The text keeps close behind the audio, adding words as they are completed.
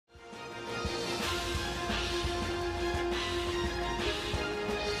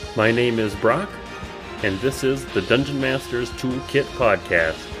My name is Brock, and this is the Dungeon Master's Toolkit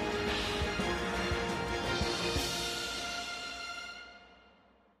Podcast.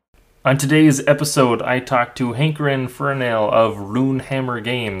 On today's episode, I talked to Hankrin Ferinale of Runehammer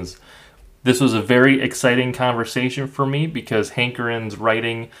Games. This was a very exciting conversation for me because Hankrin's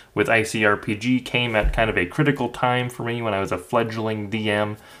writing with ICRPG came at kind of a critical time for me when I was a fledgling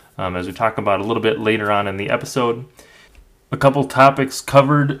DM, as we talk about a little bit later on in the episode. A couple topics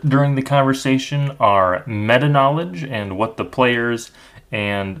covered during the conversation are meta-knowledge and what the players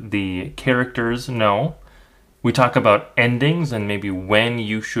and the characters know. We talk about endings and maybe when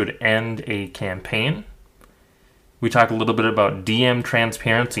you should end a campaign. We talk a little bit about DM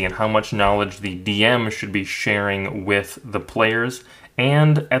transparency and how much knowledge the DM should be sharing with the players.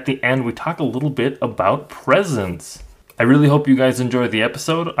 And at the end, we talk a little bit about presents. I really hope you guys enjoyed the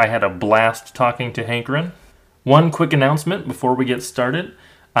episode. I had a blast talking to Hankrin. One quick announcement before we get started.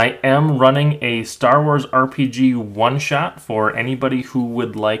 I am running a Star Wars RPG one-shot for anybody who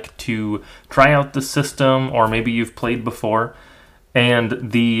would like to try out the system or maybe you've played before.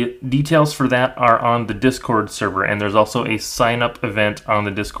 And the details for that are on the Discord server, and there's also a sign-up event on the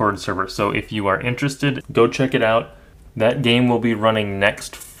Discord server. So if you are interested, go check it out. That game will be running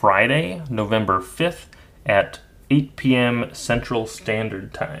next Friday, November 5th at 8 p.m. Central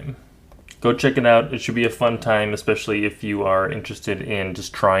Standard Time. Go check it out. It should be a fun time, especially if you are interested in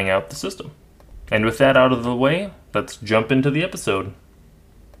just trying out the system. And with that out of the way, let's jump into the episode.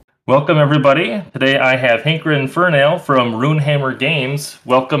 Welcome, everybody. Today I have Hankrin Ferinale from Runehammer Games.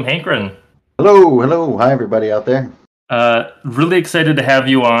 Welcome, Hankrin. Hello. Hi, everybody out there. Really excited to have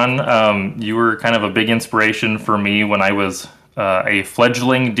you on. You were kind of a big inspiration for me when I was a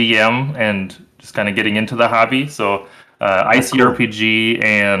fledgling DM and just kind of getting into the hobby. So ICRPG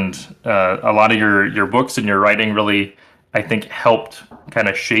and a lot of your books and your writing really, I think, helped kind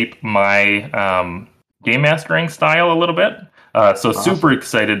of shape my game mastering style a little bit. So awesome. Super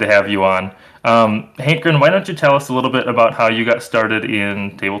excited to have you on. Hankrin, why don't you tell us a little bit about how you got started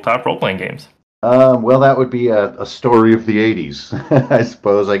in tabletop role-playing games? Well, that would be a story of the 80s, I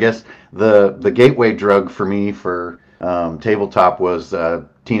suppose. I guess the gateway drug for me for tabletop was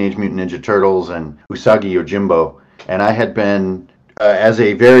Teenage Mutant Ninja Turtles and Usagi Yojimbo. And I had been, as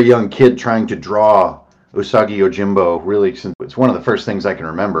a very young kid, trying to draw Usagi Yojimbo, really, since it's one of the first things I can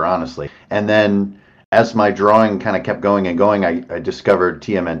remember, honestly. And then, as my drawing kind of kept going and going, I discovered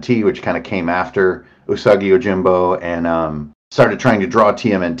TMNT, which kind of came after Usagi Yojimbo, and started trying to draw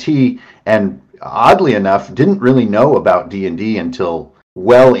TMNT, and oddly enough, didn't really know about D&D until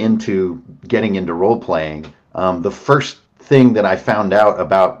well into getting into role-playing. The first thing that I found out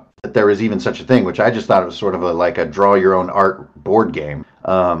about that there was even such a thing, which I just thought it was sort of like a draw your own art board game,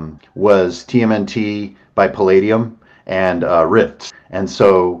 was TMNT by Palladium and Rifts. And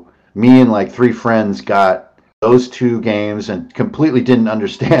so me and like three friends got those two games and completely didn't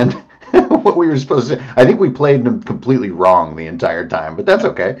understand what we were supposed to. I think we played them completely wrong the entire time, but that's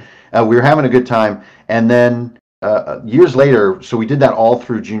okay. We were having a good time. And then years later, so we did that all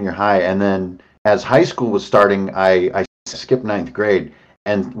through junior high. And then as high school was starting, I skipped ninth grade.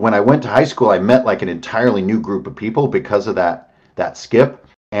 And when I went to high school, I met like an entirely new group of people because of that skip.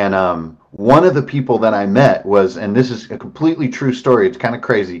 And one of the people that I met was, and this is a completely true story, it's kind of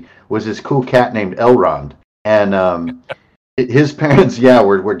crazy, was this cool cat named Elrond. And his parents,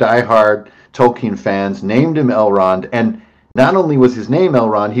 were diehard Tolkien fans, named him Elrond. And not only was his name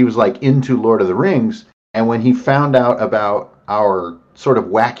Elrond, he was like into Lord of the Rings. And when he found out about our sort of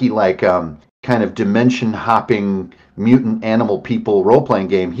wacky, like kind of dimension hopping mutant animal people role-playing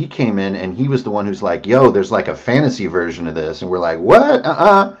game, he came in and he was the one who's like, yo, there's like a fantasy version of this. And we're like,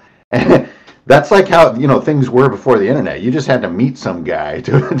 what? And that's like how, things were before the internet. You just had to meet some guy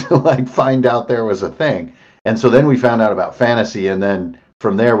to like find out there was a thing. And so then we found out about fantasy, and then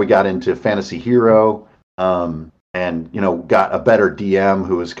from there we got into Fantasy Hero, and got a better DM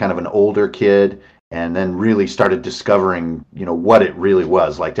who was kind of an older kid, and then really started discovering what it really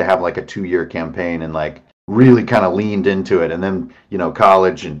was like to have like a 2-year campaign, and like really kind of leaned into it. And then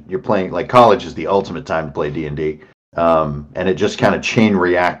college, and you're playing, like, college is the ultimate time to play D&D, and it just kind of chain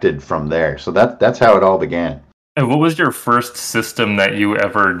reacted from there. So that's how it all began. And what was your first system that you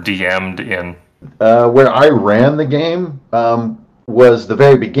ever DM'd in? Where I ran the game was the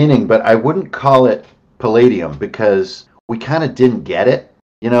very beginning, but I wouldn't call it Palladium because we kind of didn't get it.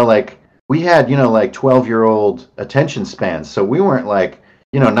 Like we had, like 12-year-old attention spans. So we weren't like,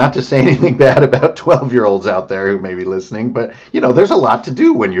 not to say anything bad about 12-year-olds out there who may be listening, but, there's a lot to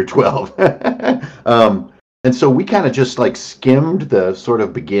do when you're 12. And so we kind of just like skimmed the sort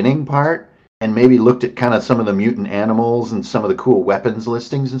of beginning part and maybe looked at kind of some of the mutant animals and some of the cool weapons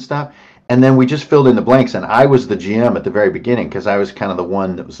listings and stuff. And then we just filled in the blanks. And I was the GM at the very beginning because I was kind of the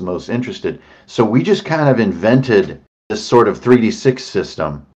one that was the most interested. So we just kind of invented this sort of 3d6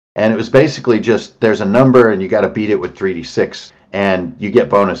 system. And it was basically just there's a number and you got to beat it with 3d6 and you get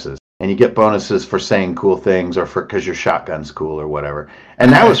bonuses. And you get bonuses for saying cool things or for because your shotgun's cool or whatever.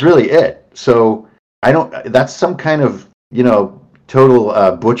 And that was really it. So that's some kind of,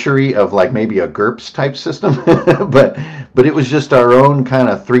 total butchery of like maybe a GURPS type system. but it was just our own kind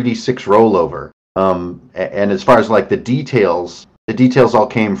of 3d6 rollover. And as far as like the details all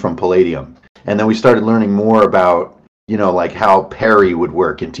came from Palladium. And then we started learning more about, like how parry would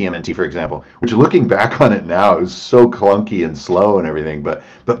work in TMNT, for example, which looking back on it now is so clunky and slow and everything. But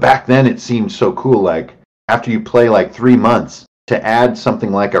back then it seemed so cool. Like after you play like 3 months to add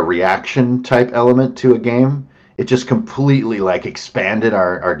something like a reaction type element to a game, it just completely like expanded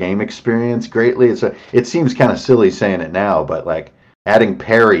our game experience greatly. It seems kind of silly saying it now, but like adding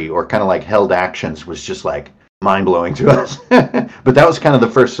parry or kind of like held actions was just like mind blowing to us. But that was kind of the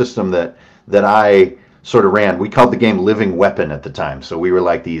first system that I sort of ran. We called the game Living Weapon at the time. So we were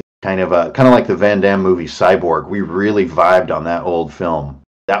like these kind of like the Van Damme movie Cyborg. We really vibed on that old film.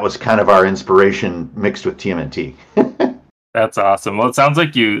 That was kind of our inspiration mixed with TMNT. That's awesome. Well, it sounds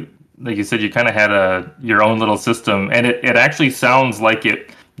like you said, you kind of had your own little system, and it actually sounds like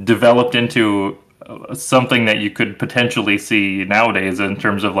it developed into something that you could potentially see nowadays in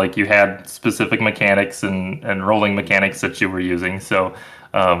terms of like you had specific mechanics and rolling mechanics that you were using. So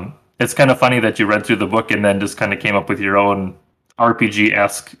it's kind of funny that you read through the book and then just kind of came up with your own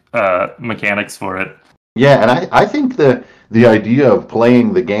RPG-esque mechanics for it. Yeah, and I think the idea of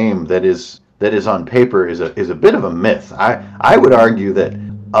playing the game that is on paper is a bit of a myth. I would argue that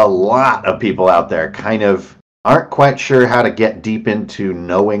a lot of people out there kind of aren't quite sure how to get deep into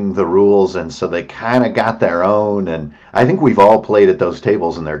knowing the rules, and so they kind of got their own. And I think we've all played at those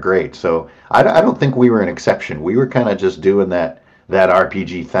tables, and they're great. So I don't think we were an exception. We were kind of just doing that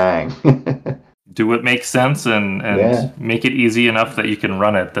RPG thing. Do what makes sense and make it easy enough that you can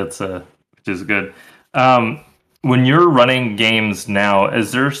run it. Which is good. When you're running games now,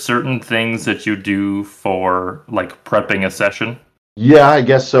 is there certain things that you do for like prepping a session? Yeah, I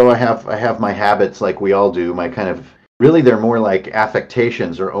guess so. I have my habits like we all do. My kind of really they're more like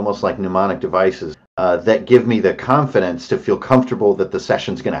affectations or almost like mnemonic devices that give me the confidence to feel comfortable that the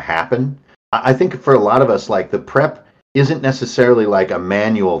session's going to happen. I think for a lot of us, like the prep isn't necessarily like a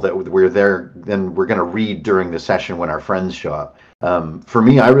manual that we're going to read during the session when our friends show up. For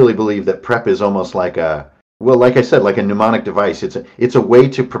me, I really believe that prep is almost like like I said, like a mnemonic device. It's a way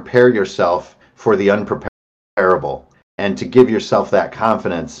to prepare yourself for the unpreparable and to give yourself that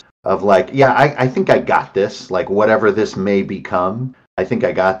confidence of like, yeah, I think I got this, like whatever this may become, I think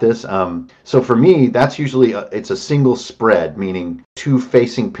I got this. So for me, that's usually it's a single spread, meaning 2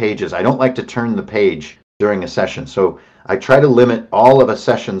 facing pages. I don't like to turn the page during a session. So I try to limit all of a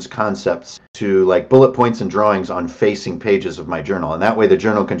session's concepts to like bullet points and drawings on facing pages of my journal. And that way the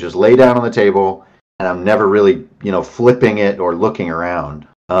journal can just lay down on the table and I'm never really, flipping it or looking around.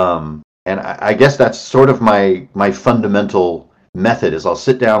 And I guess that's sort of my fundamental method is I'll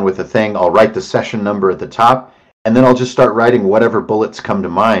sit down with a thing, I'll write the session number at the top, and then I'll just start writing whatever bullets come to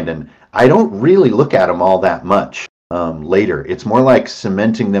mind. And I don't really look at them all that much later. It's more like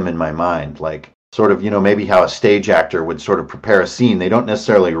cementing them in my mind, like sort of, maybe how a stage actor would sort of prepare a scene. They don't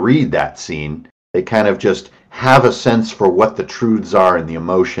necessarily read that scene. They kind of just have a sense for what the truths are and the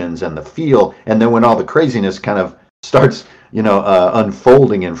emotions and the feel. And then when all the craziness kind of starts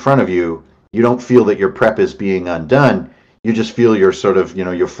unfolding in front of you, you don't feel that your prep is being undone. You just feel you're sort of,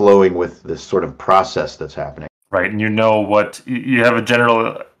 you're flowing with this sort of process that's happening. Right, and you have a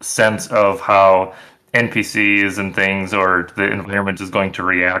general sense of how NPCs and things or the environment is going to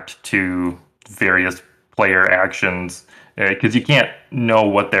react to various player actions, because you can't know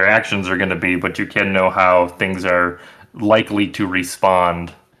what their actions are going to be, but you can know how things are likely to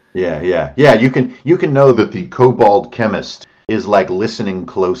respond. Yeah. You can know that the kobold chemist is like listening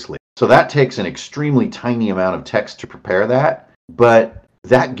closely. So that takes an extremely tiny amount of text to prepare that, but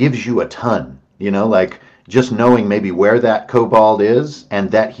that gives you a ton. Like just knowing maybe where that kobold is and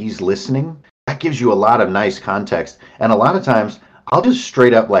that he's listening, that gives you a lot of nice context. And a lot of times I'll just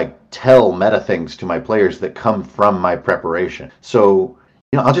straight up like tell meta things to my players that come from my preparation. So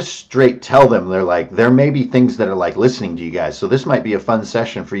I'll just straight tell them, there may be things that are like listening to you guys. So this might be a fun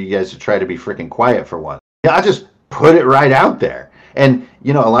session for you guys to try to be freaking quiet for once. I'll just put it right out there. And,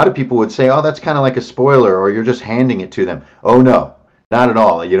 a lot of people would say, oh, that's kind of like a spoiler or you're just handing it to them. Oh, no, not at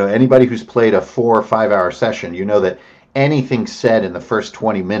all. Anybody who's played a 4 or 5 hour session, that anything said in the first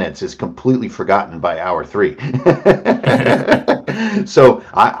 20 minutes is completely forgotten by hour 3. So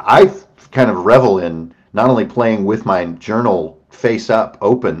I kind of revel in not only playing with my journal face up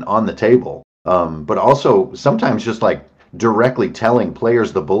open on the table, but also sometimes just like directly telling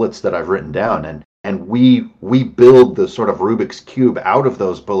players the bullets that I've written down, and we build the sort of Rubik's Cube out of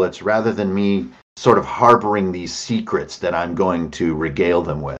those bullets rather than me sort of harboring these secrets that I'm going to regale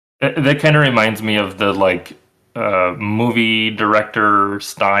them with. That kind of reminds me of the like movie director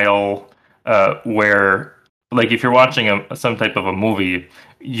style, where like if you're watching some type of a movie,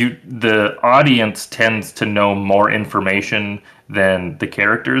 the audience tends to know more information than the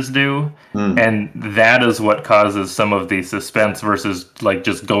characters do, and that is what causes some of the suspense versus like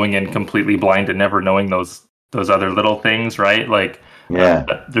just going in completely blind and never knowing those other little things, right? Like, Yeah.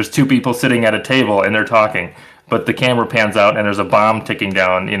 there's two people sitting at a table and they're talking, but the camera pans out and there's a bomb ticking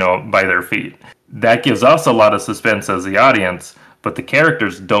down, by their feet. That gives us a lot of suspense as the audience, but the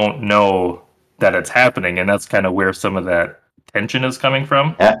characters don't know that it's happening, and that's kind of where some of that tension is coming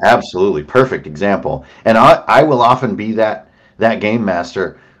from. Absolutely. Perfect example. And I will often be that game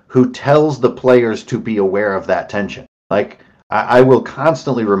master who tells the players to be aware of that tension. Like, I will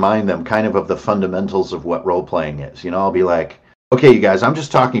constantly remind them kind of the fundamentals of what role playing is. I'll be like, okay, you guys, I'm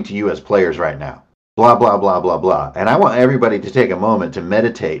just talking to you as players right now. Blah, blah, blah, blah, blah. And I want everybody to take a moment to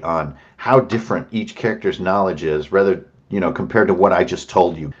meditate on how different each character's knowledge is, rather, compared to what I just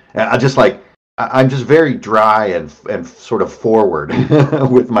told you. And I'm just very dry and sort of forward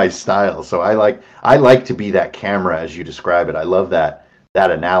with my style. So I like to be that camera as you describe it. I love that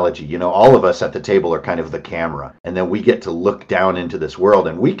analogy. All of us at the table are kind of the camera, and then we get to look down into this world,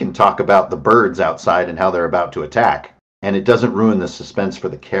 and we can talk about the birds outside and how they're about to attack, and it doesn't ruin the suspense for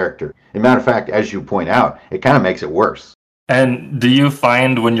the character. As a matter of fact, as you point out, it kind of makes it worse. And do you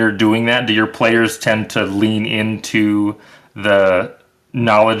find when you're doing that, do your players tend to lean into the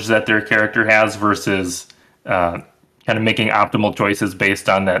knowledge that their character has versus kind of making optimal choices based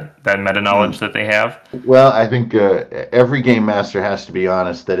on that meta knowledge that they have? Well, I think every game master has to be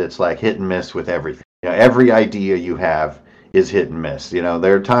honest that it's like hit and miss with everything. Every idea you have is hit and miss.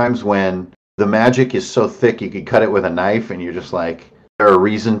 There are times when the magic is so thick you could cut it with a knife, and you're just like, there are a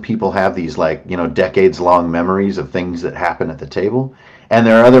reason people have these like, decades long memories of things that happen at the table. And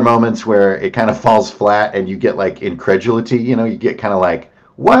there are other moments where it kind of falls flat and you get like incredulity, you get kind of like,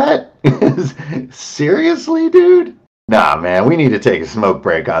 what? Seriously, dude? Nah, man, we need to take a smoke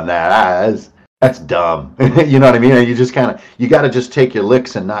break on that. That's dumb. You know what I mean? And you got to just take your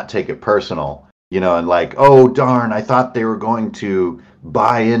licks and not take it personal, and like, oh, darn, I thought they were going to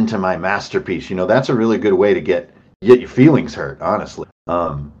buy into my masterpiece. That's a really good way to get your feelings hurt, honestly.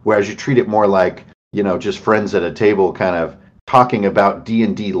 Whereas you treat it more like, just friends at a table kind of talking about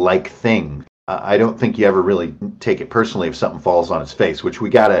D&D like things. I don't think you ever really take it personally if something falls on its face, which we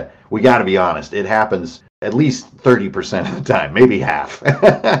gotta be honest. It happens at least 30% of the time, maybe half.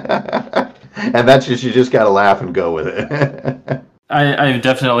 And that's you just gotta laugh and go with it. I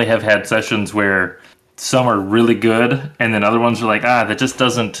definitely have had sessions where some are really good, and then other ones are like, that just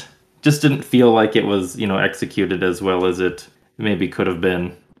didn't feel like it was, executed as well as it maybe could have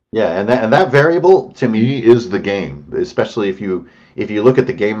been. Yeah, and that variable to me is the game, especially if you look at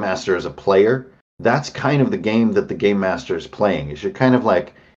the game master as a player. That's kind of the game that the game master is playing. Is you're kind of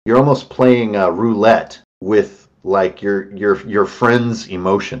like, you're almost playing roulette with like your friend's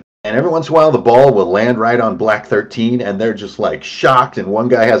emotion. And every once in a while the ball will land right on black 13 and they're just like shocked, and one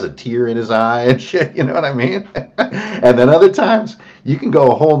guy has a tear in his eye and shit, you know what I mean? And then other times you can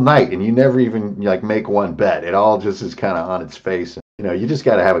go a whole night and you never even like make one bet. It all just is kind of on its face. You just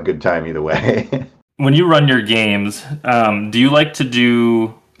got to have a good time either way. When you run your games, do you like to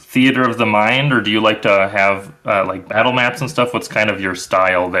do theater of the mind, or do you like to have like battle maps and stuff? What's kind of your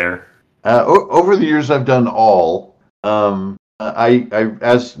style there? Over the years, I've done all. I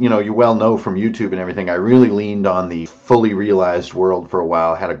as you well know from YouTube and everything, I really leaned on the fully realized world for a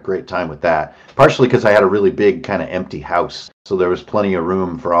while. I had a great time with that, partially because I had a really big kind of empty house, so there was plenty of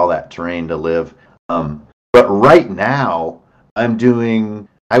room for all that terrain to live. But right now, I'm doing,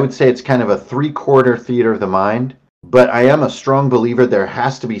 I would say it's kind of a 3/4 theater of the mind, but I am a strong believer there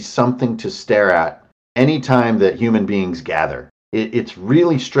has to be something to stare at anytime that human beings gather. It's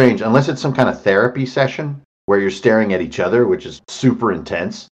really strange, unless it's some kind of therapy session where you're staring at each other, which is super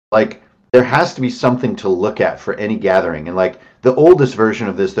intense. Like, there has to be something to look at for any gathering. And like, the oldest version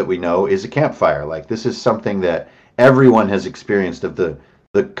of this that we know is a campfire. Like, this is something that everyone has experienced, of the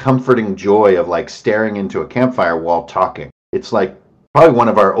comforting joy of like staring into a campfire while talking. It's like probably one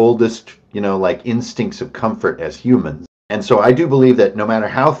of our oldest, like instincts of comfort as humans. And so I do believe that no matter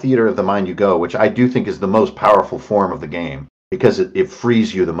how theater of the mind you go, which I do think is the most powerful form of the game because it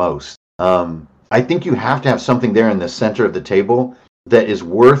frees you the most, I think you have to have something there in the center of the table that is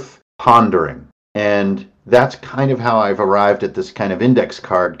worth pondering. And that's kind of how I've arrived at this kind of index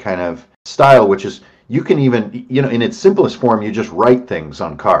card kind of style, which is you can even, in its simplest form, you just write things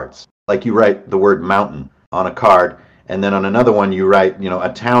on cards. Like you write the word mountain on a card, and then on another one you write,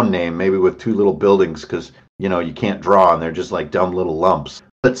 a town name, maybe with two little buildings because, you can't draw and they're just like dumb little lumps.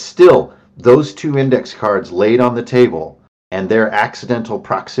 But still, those two index cards laid on the table and their accidental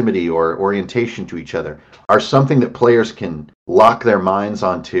proximity or orientation to each other are something that players can lock their minds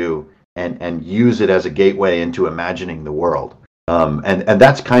onto and use it as a gateway into imagining the world. And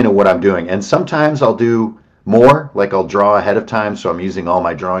that's kind of what I'm doing. And sometimes I'll do more, like I'll draw ahead of time, so I'm using all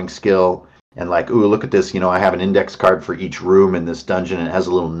my drawing skill. And like, ooh, look at this, I have an index card for each room in this dungeon, and it has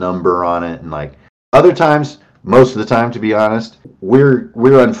a little number on it. And like other times, most of the time, to be honest, we're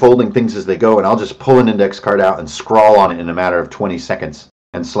unfolding things as they go, and I'll just pull an index card out and scrawl on it in a matter of 20 seconds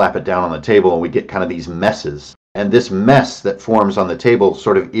and slap it down on the table, and we get kind of these messes. And this mess that forms on the table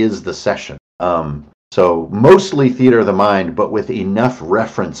sort of is the session. So mostly theater of the mind, but with enough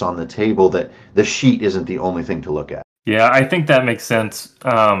reference on the table that the sheet isn't the only thing to look at. Yeah, I think that makes sense.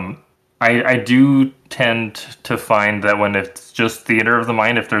 I do tend to find that when it's just theater of the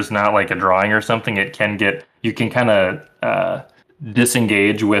mind, if there's not like a drawing or something, you can kind of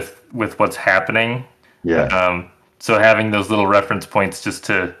disengage with what's happening. Yeah. So having those little reference points just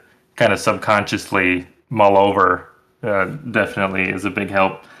to kind of subconsciously mull over definitely is a big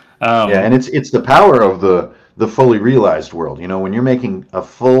help. And it's the power of the fully realized world. When you're making a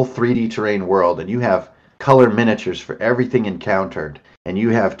full 3D terrain world and you have color miniatures for everything encountered, and you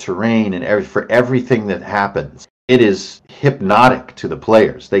have terrain and for everything that happens, it is hypnotic to the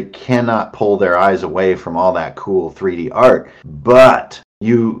players. They cannot pull their eyes away from all that cool 3D art. But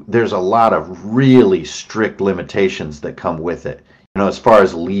there's a lot of really strict limitations that come with it. As far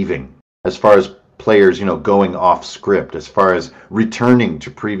as leaving, as far as players, going off script, as far as returning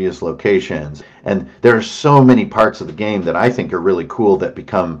to previous locations. And there are so many parts of the game that I think are really cool that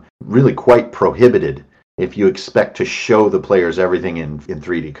become really quite prohibited if you expect to show the players everything in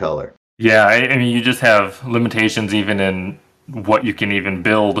 3D color. Yeah, I mean, you just have limitations even in what you can even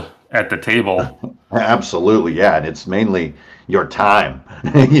build at the table. Absolutely, yeah, and it's mainly your time,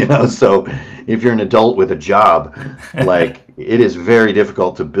 so if you're an adult with a job, like, it is very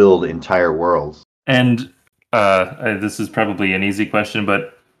difficult to build entire worlds. And this is probably an easy question,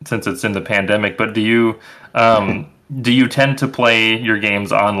 but since it's in the pandemic, but do you tend to play your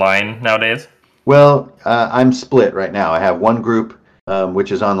games online nowadays? Well, I'm split right now. I have one group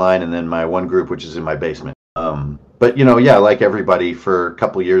which is online, and then my one group which is in my basement. But yeah, like everybody, for a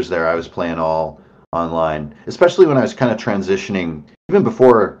couple years there, I was playing all online, especially when I was kind of transitioning, even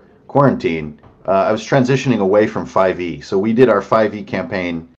before quarantine. I was transitioning away from 5e. So we did our 5e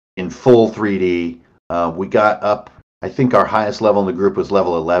campaign in full 3D. We got up, I think our highest level in the group was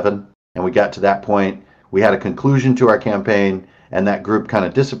level 11, and we got to that point. We had a conclusion to our campaign, and that group kind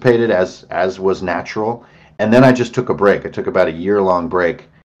of dissipated as was natural. And then I just took a break. I took about a year-long break.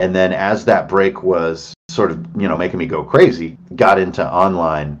 And then as that break was sort of, making me go crazy, got into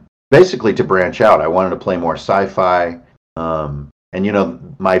online, basically to branch out. I wanted to play more sci-fi. And,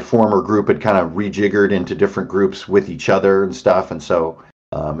 my former group had kind of rejiggered into different groups with each other and stuff. And so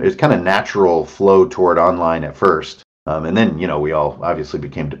it was kind of natural flow toward online at first. And then, we all obviously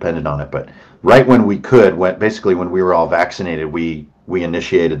became dependent on it. But right when we could, basically when we were all vaccinated, we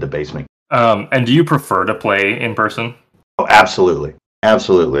initiated the basement. And do you prefer to play in person? Oh, absolutely.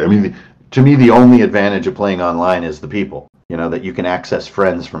 Absolutely. I mean, to me, the only advantage of playing online is the people, that you can access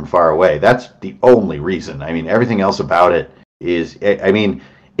friends from far away. That's the only reason. I mean, everything else about it is,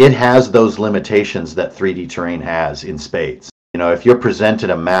 it has those limitations that 3D terrain has in spades. If you're presented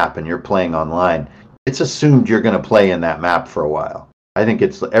a map and you're playing online, it's assumed you're going to play in that map for a while. I think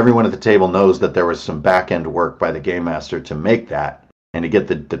everyone at the table knows that there was some back-end work by the game master to make that and to get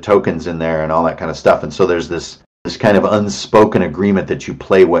the tokens in there and all that kind of stuff. And so there's this kind of unspoken agreement that you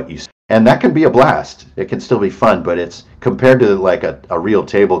play what you see. And that can be a blast. It can still be fun, but it's compared to like a real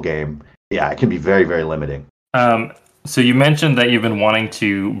table game, yeah, it can be very, very limiting. So you mentioned that you've been wanting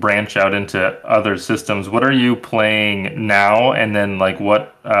to branch out into other systems. What are you playing now? And then like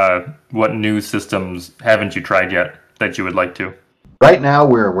what new systems haven't you tried yet that you would like to? Right now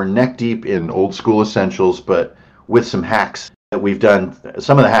we're neck deep in old school essentials, but with some hacks that we've done.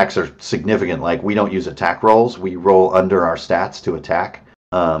 Some of the hacks are significant, like we don't use attack rolls. We roll under our stats to attack.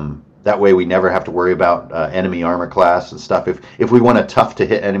 That way we never have to worry about enemy armor class and stuff. If we want a tough to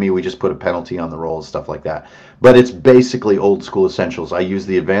hit enemy, we just put a penalty on the rolls, stuff like that. But it's basically old school essentials. I use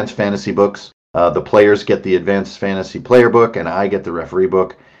the advanced fantasy books. The players get the advanced fantasy player book, and I get the referee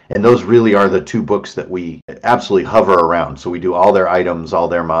book. And those really are the two books that we absolutely hover around. So we do all their items, all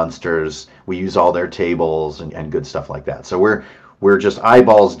their monsters. We use all their tables and good stuff like that. So we're just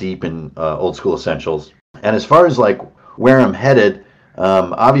eyeballs deep in old school essentials. And as far as like where I'm headed,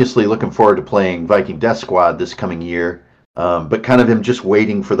 obviously looking forward to playing Viking Death Squad this coming year. But kind of am just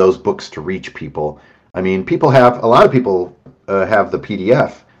waiting for those books to reach people. I mean, a lot of people have the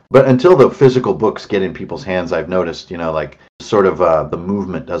PDF. But until the physical books get in people's hands, I've noticed, like sort of the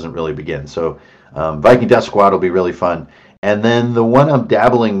movement doesn't really begin. So Viking Death Squad will be really fun. And then the one I'm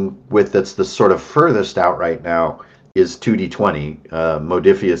dabbling with that's the sort of furthest out right now is 2D20,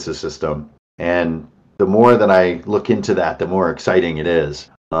 Modifius' system. And the more that I look into that, the more exciting it is.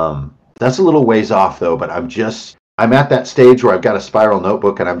 That's a little ways off, though, but I'm at that stage where I've got a spiral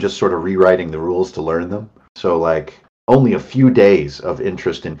notebook and I'm just sort of rewriting the rules to learn them. So, like, only a few days of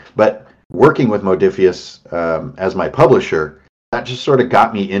interest but working with Modifius as my publisher, that just sort of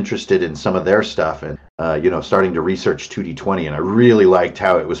got me interested in some of their stuff and starting to research 2D20, and I really liked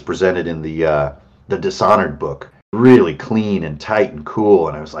how it was presented in the Dishonored book. Really clean and tight and cool,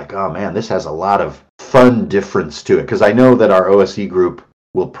 and I was like, oh man, this has a lot of fun difference to it, because I know that our OSE group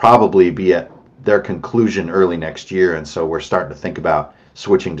will probably be at their conclusion early next year, and so we're starting to think about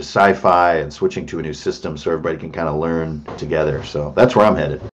switching to sci-fi and switching to a new system so everybody can kind of learn together. So that's where I'm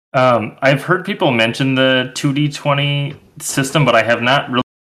headed. I've heard people mention the 2D20 system, but I have not really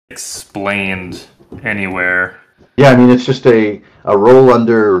explained anywhere. Yeah, I mean, it's just a roll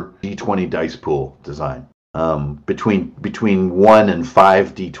under D20 dice pool design. Between 1 and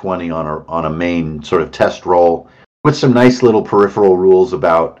 5 D20 on a main sort of test roll with some nice little peripheral rules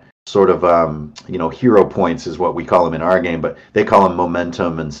about sort of hero points is what we call them in our game, but they call them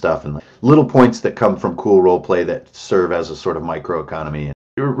momentum and stuff, and little points that come from cool role play that serve as a sort of microeconomy.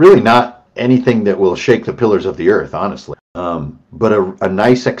 Really not anything that will shake the pillars of the earth, honestly, but a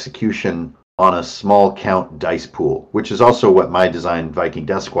nice execution on a small count dice pool, which is also what my design Viking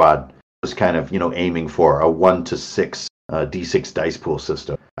Death Squad was kind of aiming for, a 1 to 6 D6 dice pool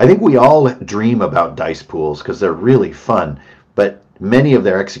system. I think we all dream about dice pools because they're really fun, but many of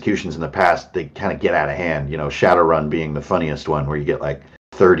their executions in the past, they kind of get out of hand. Shadowrun being the funniest one, where you get like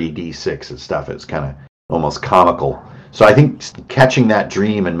 30 D6 and stuff. It's kind of almost comical. So I think catching that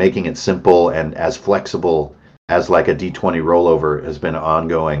dream and making it simple and as flexible as like a D20 rollover has been an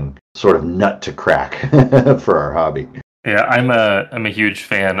ongoing sort of nut to crack for our hobby. Yeah, I'm a huge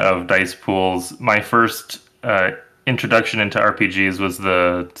fan of dice pools. My first introduction into RPGs was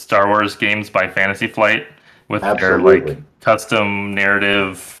the Star Wars games by Fantasy Flight with Absolutely. their like custom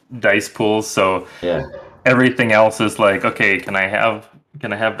narrative dice pools. So yeah, everything else is like, okay, can I have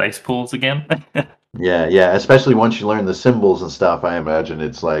dice pools again? Yeah. Especially once you learn the symbols and stuff, I imagine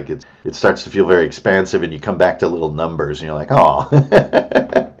it's like it starts to feel very expansive, and you come back to little numbers, and you're like, oh.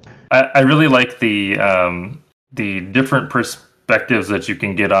 I really like the different perspectives that you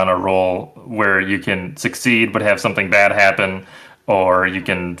can get on a roll, where you can succeed but have something bad happen, or you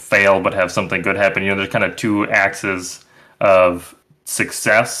can fail but have something good happen. There's kind of two axes of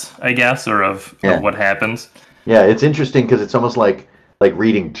success, I guess, or of what happens. Yeah, it's interesting because it's almost like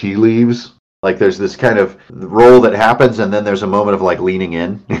reading tea leaves. Like there's this kind of roll that happens, and then there's a moment of like leaning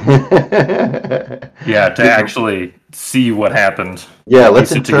in. Yeah, to actually see what happened. Yeah,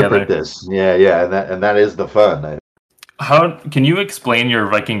 let's interpret this. Yeah, and that is the fun. How can you explain your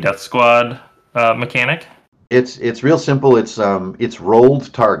Viking Death Squad mechanic? It's real simple. It's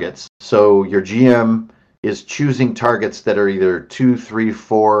rolled targets. So your GM is choosing targets that are either 2, 3,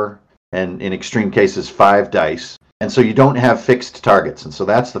 4, and in extreme cases 5 dice. And so you don't have fixed targets, and so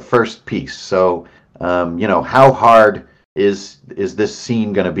that's the first piece. So, how hard is this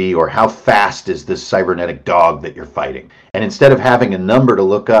scene going to be, or how fast is this cybernetic dog that you're fighting? And instead of having a number to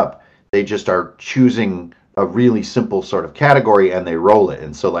look up, they just are choosing a really simple sort of category and they roll it.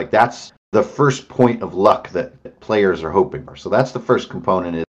 And so, like, that's the first point of luck that players are hoping for. So that's the first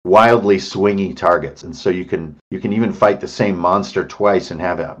component, is wildly swingy targets. And so you can even fight the same monster twice and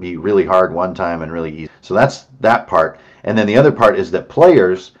have it be really hard one time and really easy. So that's that part. And then the other part is that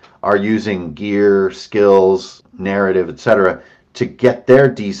players are using gear, skills, narrative, etc. to get their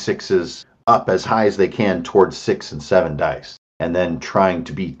D6s up as high as they can towards 6 and 7 dice, and then trying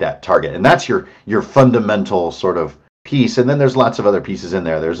to beat that target. And that's your fundamental sort of piece. And then there's lots of other pieces in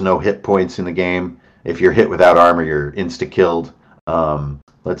there. There's no hit points in the game. If you're hit without armor, you're insta-killed.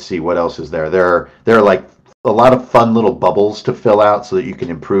 Let's see, what else is there? There are like a lot of fun little bubbles to fill out so that you can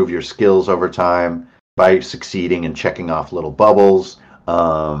improve your skills over time by succeeding and checking off little bubbles.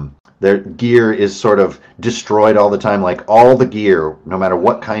 Their gear is sort of destroyed all the time. Like all the gear, no matter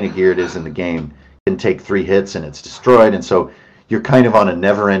what kind of gear it is in the game, can take 3 hits and it's destroyed. And so you're kind of on a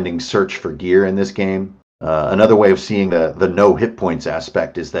never-ending search for gear in this game. Another way of seeing the no hit points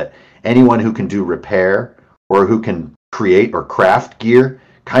aspect is that anyone who can do repair or who can create or craft gear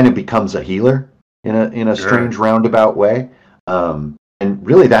kind of becomes a healer in a strange roundabout way. And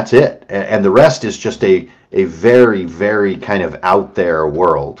really that's it. And the rest is just a very, very kind of out there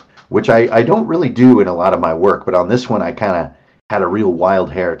world, which I don't really do in a lot of my work. But on this one, I kind of had a real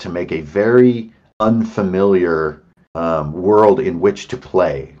wild hair to make a very unfamiliar world in which to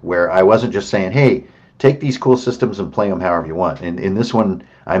play, where I wasn't just saying, hey, take these cool systems and play them however you want. And in this one,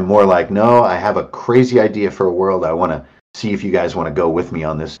 I'm more like, no, I have a crazy idea for a world. I want to see if you guys want to go with me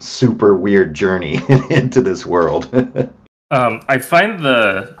on this super weird journey into this world. I find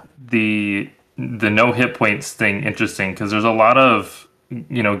the no hit points thing interesting because there's a lot of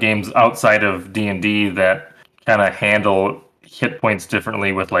games outside of D&D that kind of handle hit points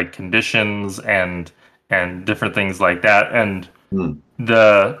differently with like conditions and different things like that. And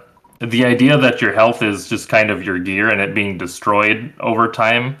the idea that your health is just kind of your gear and it being destroyed over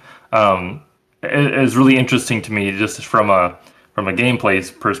time is really interesting to me, just from a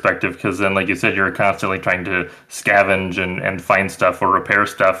gameplay perspective, because then, like you said, you're constantly trying to scavenge and find stuff or repair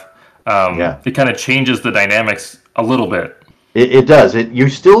stuff. It kind of changes the dynamics a little bit. It does. You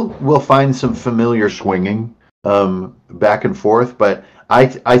still will find some familiar swinging back and forth, but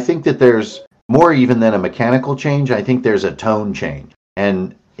I think that there's more even than a mechanical change. I think there's a tone change,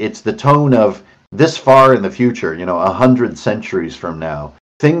 and it's the tone of this far in the future, 100 centuries from now.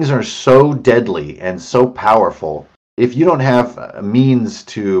 Things are so deadly and so powerful. If you don't have a means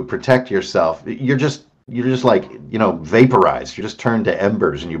to protect yourself, you're just like, vaporized. You're just turned to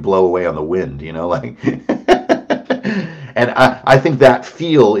embers and you blow away on the wind, like. And I think that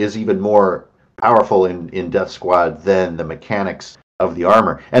feel is even more powerful in Death Squad than the mechanics of the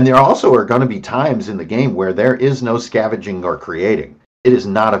armor. And there also are going to be times in the game where there is no scavenging or creating. It is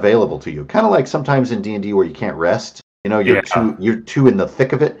not available to you. Kind of like sometimes in D&D where you can't rest. You're too in the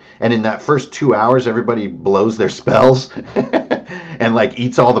thick of it, and in that first 2 hours, everybody blows their spells and like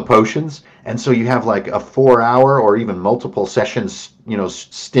eats all the potions, and so you have like a 4-hour or even multiple sessions,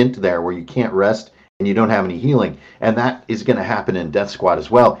 stint there where you can't rest and you don't have any healing, and that is going to happen in Death Squad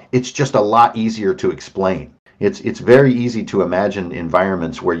as well. It's just a lot easier to explain. It's very easy to imagine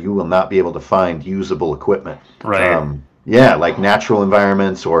environments where you will not be able to find usable equipment. Right. Like natural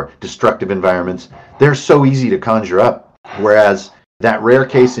environments or destructive environments, they're so easy to conjure up. Whereas that rare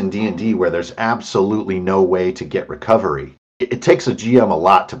case in D&D where there's absolutely no way to get recovery, it takes a GM a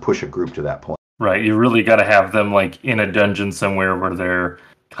lot to push a group to that point. Right, you really got to have them like in a dungeon somewhere where they're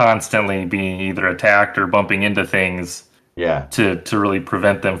constantly being either attacked or bumping into things. Yeah. To really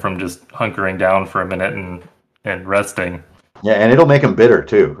prevent them from just hunkering down for a minute and resting. Yeah, and it'll make them bitter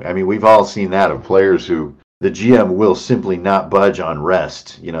too. I mean, we've all seen that of players who the GM will simply not budge on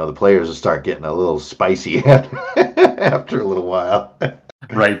rest. The players will start getting a little spicy after a little while.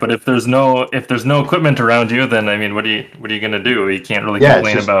 Right, but if there's no equipment around you, then I mean, what are you going to do? You can't really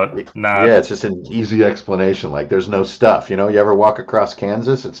complain about not. Yeah, it's just an easy explanation. Like there's no stuff. You ever walk across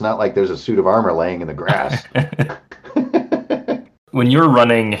Kansas? It's not like there's a suit of armor laying in the grass. When you're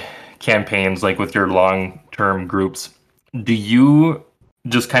running campaigns, like with your long-term groups, do you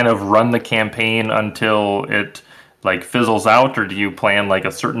just kind of run the campaign until it like fizzles out, or do you plan like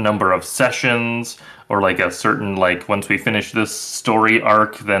a certain number of sessions, or like a certain like once we finish this story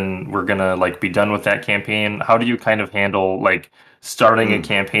arc then we're gonna like be done with that campaign? How do you kind of handle like starting a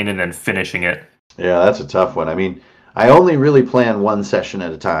campaign and then finishing it? Yeah, that's a tough one. I mean, I only really plan one session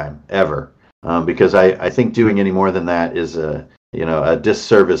at a time ever, because I think doing any more than that is a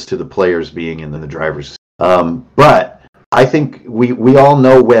disservice to the players being in the driver's. But I think we all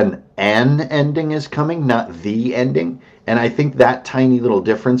know when an ending is coming, not the ending. And I think that tiny little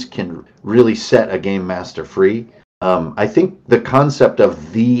difference can really set a game master free. I think the concept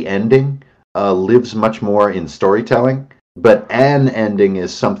of the ending lives much more in storytelling, but an ending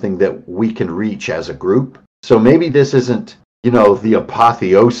is something that we can reach as a group. So maybe this isn't, the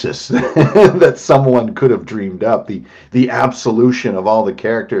apotheosis that someone could have dreamed up, the absolution of all the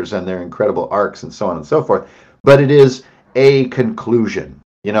characters and their incredible arcs and so on and so forth. But it is a conclusion,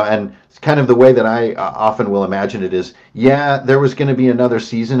 and it's kind of the way that I often will imagine it is, there was going to be another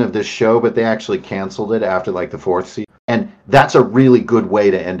season of this show, but they actually canceled it after like the 4th season. And that's a really good way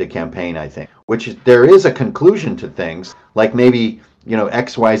to end a campaign, I think, which is there is a conclusion to things, like maybe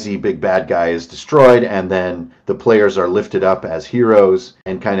XYZ big bad guy is destroyed, and then the players are lifted up as heroes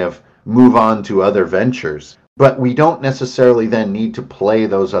and kind of move on to other ventures. But we don't necessarily then need to play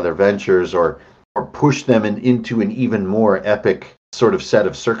those other ventures or push them into an even more epic sort of set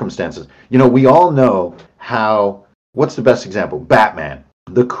of circumstances. We all know how, what's the best example? Batman.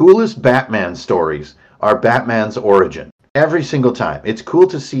 The coolest Batman stories are Batman's origin. Every single time. It's cool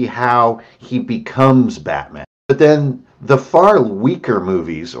to see how he becomes Batman. But then the far weaker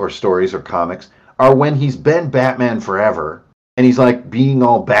movies or stories or comics are when he's been Batman forever and he's like being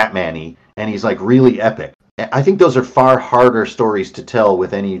all Batman-y and he's like really epic. I think those are far harder stories to tell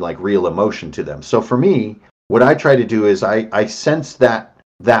with any like real emotion to them. So for me, what I try to do is I sense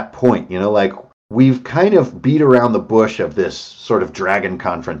that point, like we've kind of beat around the bush of this sort of dragon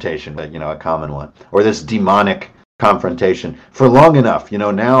confrontation, a common one, or this demonic confrontation for long enough.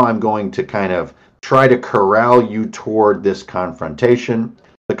 Now I'm going to kind of try to corral you toward this confrontation.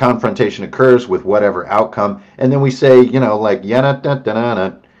 The confrontation occurs with whatever outcome, and then we say, like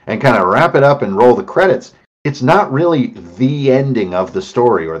yana and kind of wrap it up and roll the credits. It's not really the ending of the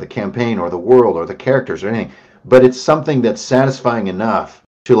story or the campaign or the world or the characters or anything, but it's something that's satisfying enough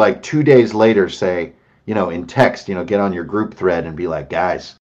to like 2 days later say, in text, get on your group thread and be like,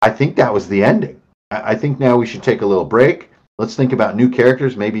 guys, I think that was the ending. I think now we should take a little break. Let's think about new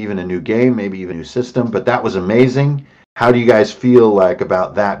characters, maybe even a new game, maybe even a new system, but that was amazing. How do you guys feel like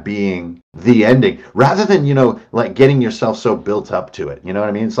about that being the ending? Rather than, like getting yourself so built up to it. You know what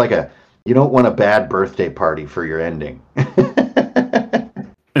I mean? It's like you don't want a bad birthday party for your ending.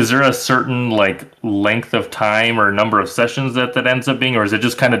 Is there a certain like length of time or number of sessions that ends up being, or does it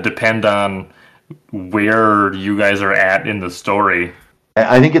just kind of depend on where you guys are at in the story?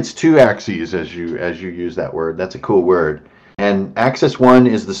 I think it's 2 axes as you use that word. That's a cool word. And axis 1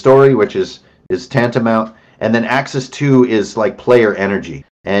 is the story, which is tantamount, and then axis 2 is like player energy.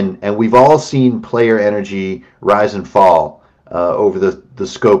 And we've all seen player energy rise and fall over the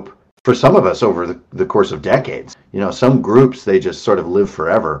scope, for some of us, over the course of decades. Some groups, they just sort of live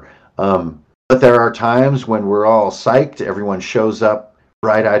forever. But there are times when we're all psyched, everyone shows up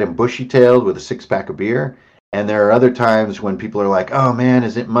bright-eyed and bushy-tailed with a 6-pack of beer. And there are other times when people are like, oh man,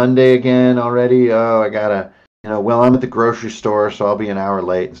 is it Monday again already? Oh, I gotta, well, I'm at the grocery store, so I'll be an hour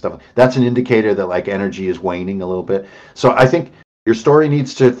late and stuff. That's an indicator that like energy is waning a little bit. So I think your story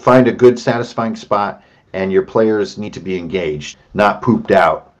needs to find a good, satisfying spot, and your players need to be engaged, not pooped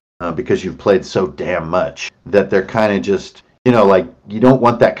out. Because you've played so damn much that they're kind of just, like you don't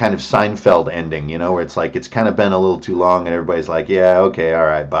want that kind of Seinfeld ending, where it's like it's kind of been a little too long and everybody's like, yeah, okay, all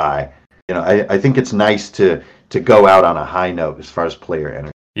right, bye. I think it's nice to go out on a high note as far as player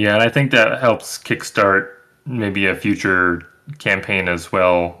energy. Yeah, and I think that helps kickstart maybe a future campaign as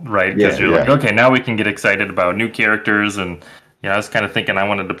well, right? Because you're like, okay, now we can get excited about new characters, and I was kind of thinking I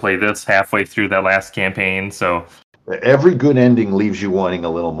wanted to play this halfway through that last campaign, so every good ending leaves you wanting a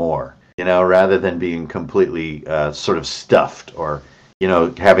little more, rather than being completely sort of stuffed or,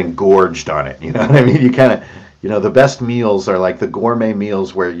 having gorged on it. You know what I mean? You kind of, the best meals are like the gourmet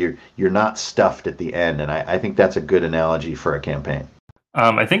meals where you're not stuffed at the end. And I think that's a good analogy for a campaign.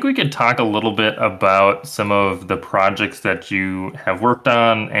 I think we could talk a little bit about some of the projects that you have worked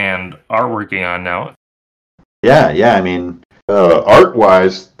on and are working on now. Yeah. I mean,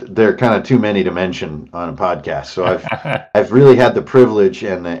 art-wise, there are kind of too many to mention on a podcast. So I've really had the privilege,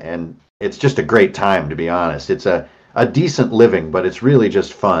 and it's just a great time, to be honest. It's a decent living, but it's really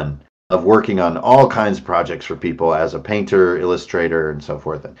just fun of working on all kinds of projects for people as a painter, illustrator, and so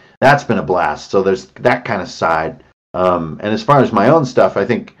forth. And that's been a blast. So there's that kind of side. And as far as my own stuff, I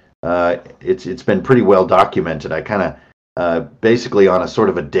think it's been pretty well documented. I kind of basically on a sort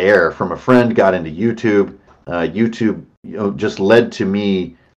of a dare from a friend got into YouTube. YouTube just led to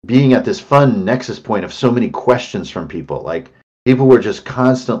me being at this fun nexus point of so many questions from people. Like people were just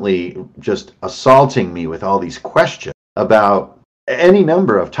constantly just assaulting me with all these questions about any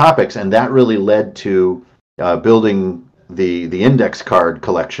number of topics, and that really led to building the index card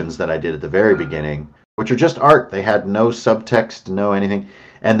collections that I did at the very beginning, which are just art. They had no subtext, no anything.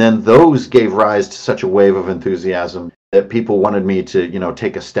 And then those gave rise to such a wave of enthusiasm that people wanted me to,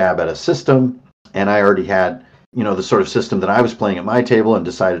 take a stab at a system. And I already had, the sort of system that I was playing at my table, and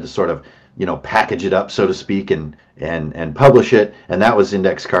decided to sort of, package it up, so to speak, and publish it. And that was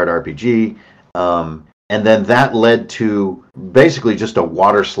Index Card RPG. And then that led to basically just a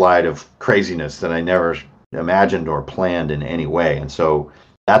water slide of craziness that I never imagined or planned in any way. And so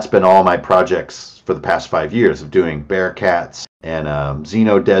that's been all my projects for the past 5 years of doing Bearcats and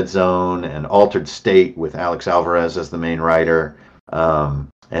Xeno Dead Zone and Altered State with Alex Alvarez as the main writer. And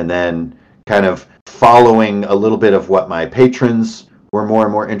then kind of following a little bit of what my patrons we're more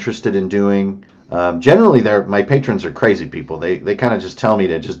and more interested in doing. Generally, my patrons are crazy people. They kind of just tell me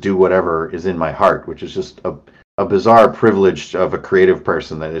to just do whatever is in my heart, which is just a bizarre privilege of a creative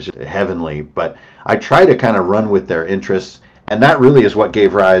person that is just heavenly. But I try to kind of run with their interests, and that really is what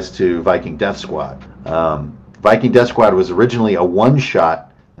gave rise to Viking Death Squad. Viking Death Squad was originally a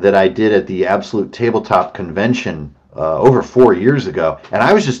one-shot that I did at the Absolute Tabletop Convention over 4 years ago, and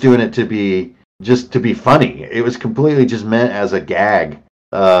I was just doing it to be funny. It was completely just meant as a gag,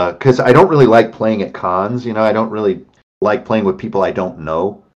 because I don't really like playing at cons. I don't really like playing with people I don't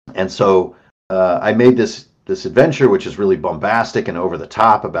know, and so I made this adventure, which is really bombastic and over the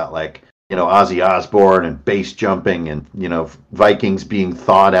top, about like Ozzy Osbourne and base jumping and Vikings being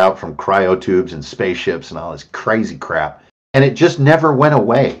thawed out from cryotubes and spaceships and all this crazy crap, and it just never went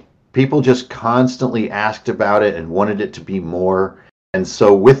away. People just constantly asked about it and wanted it to be more. And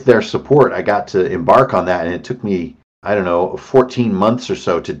so with their support, I got to embark on that. And it took me, I don't know, 14 months or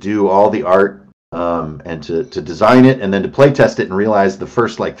so to do all the art and to design it, and then to play test it and realize the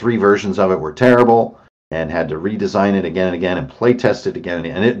first like 3 versions of it were terrible, and had to redesign it again and again and play test it again.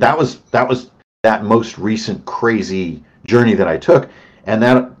 And that was that most recent crazy journey that I took. And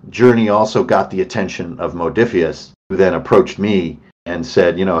that journey also got the attention of Modifius, who then approached me and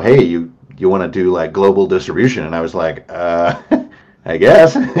said, hey, you want to do like global distribution? And I was like, I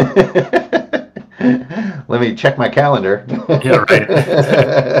guess. Let me check my calendar. Yeah, right.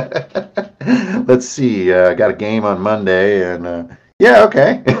 Let's see. I got a game on Monday, and yeah,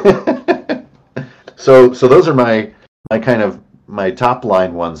 okay. So those are my kind of my top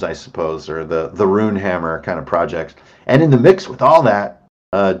line ones, I suppose, or the Runehammer kind of projects. And in the mix with all that,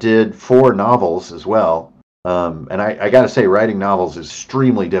 did 4 novels as well. And I got to say, writing novels is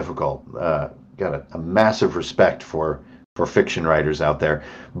extremely difficult. Got a massive respect for fiction writers out there.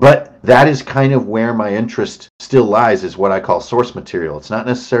 But that is kind of where my interest still lies, is what I call source material. It's not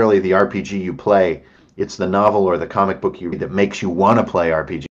necessarily the RPG you play. It's the novel or the comic book you read that makes you want to play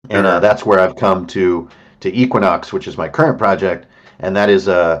RPG. And that's where I've come to Equinox, which is my current project. And that is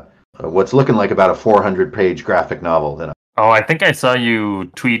what's looking like about a 400-page graphic novel. I think I saw you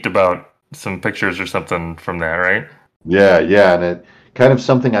tweet about some pictures or something from that, right? Yeah. And it kind of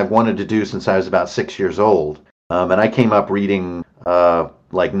something I've wanted to do since I was about 6 years old. And I came up reading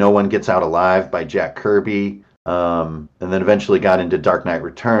like No One Gets Out Alive by Jack Kirby, and then eventually got into Dark Knight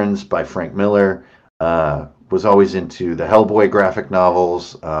Returns by Frank Miller. Was always into the Hellboy graphic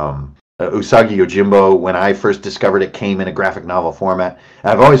novels. Usagi Yojimbo, when I first discovered it, came in a graphic novel format.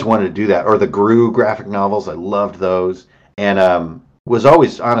 I've always wanted to do that. Or the Gru graphic novels, I loved those. And was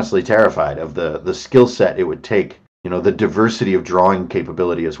always honestly terrified of the skill set it would take, the diversity of drawing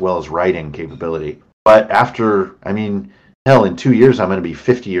capability as well as writing capability. But after, in 2 years, I'm going to be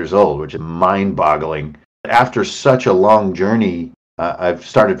 50 years old, which is mind-boggling. After such a long journey, I've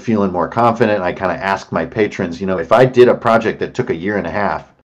started feeling more confident. I kind of asked my patrons, if I did a project that took a year and a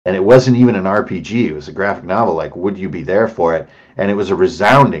half, and it wasn't even an RPG, it was a graphic novel, like, would you be there for it? And it was a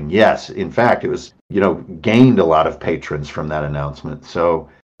resounding yes. In fact, it was, gained a lot of patrons from that announcement. So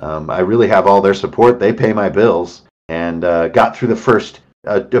I really have all their support. They pay my bills, and got through the first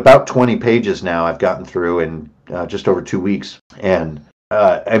about 20 pages now I've gotten through in just over 2 weeks, and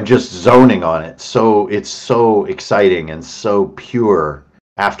I'm just zoning on it. So it's so exciting and so pure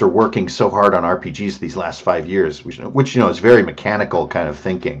after working so hard on RPGs these last 5 years, which is very mechanical kind of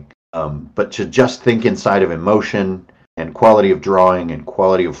thinking. But to just think inside of emotion and quality of drawing and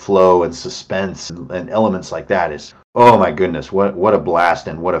quality of flow and suspense and elements like that is, oh my goodness, what a blast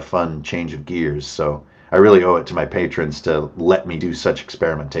and what a fun change of gears. So I really owe it to my patrons to let me do such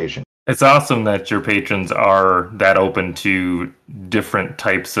experimentation. It's awesome that your patrons are that open to different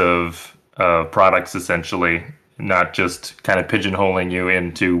types of products, essentially, not just kind of pigeonholing you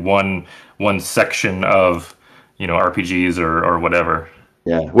into one section of RPGs or whatever.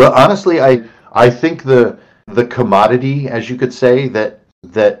 Yeah. Well, honestly, I think the commodity, as you could say,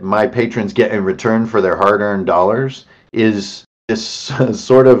 that my patrons get in return for their hard-earned dollars is this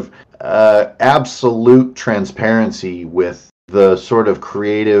sort of absolute transparency with the sort of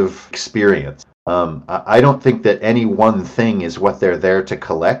creative experience. I don't think that any one thing is what they're there to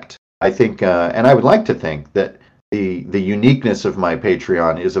collect. I think, and I would like to think, that the uniqueness of my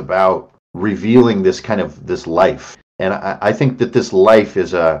Patreon is about revealing this life. And I think that this life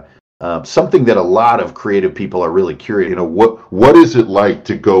is something that a lot of creative people are really curious. What is it like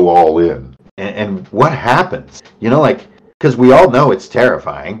to go all in? And what happens? Because we all know it's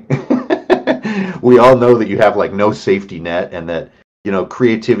terrifying. We all know that you have no safety net, and that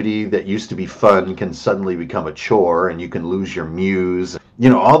creativity that used to be fun can suddenly become a chore, and you can lose your muse.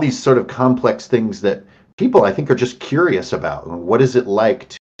 All these sort of complex things that people I think are just curious about what is it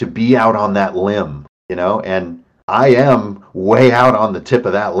like to be out on that limb, and I am way out on the tip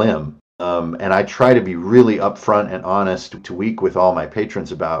of that limb. And I try to be really upfront and honest to week with all my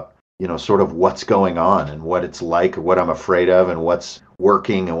patrons about, sort of what's going on and what it's like, what I'm afraid of and what's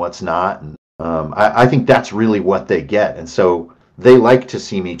working and what's not. And I think that's really what they get. And so they like to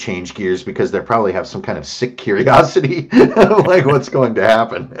see me change gears because they probably have some kind of sick curiosity of like what's going to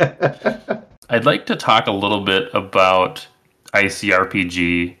happen. I'd like to talk a little bit about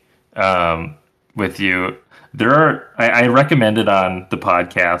ICRPG with you. I recommend it on the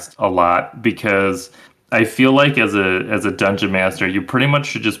podcast a lot because I feel like as a dungeon master, you pretty much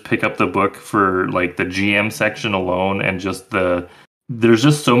should just pick up the book for like the GM section alone, and there's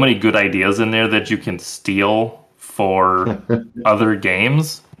just so many good ideas in there that you can steal for other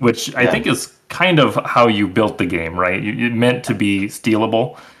games, which I think is kind of how you built the game, right? It meant to be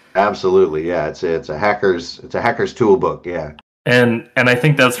stealable. Absolutely, yeah. It's a hacker's tool book, yeah. And I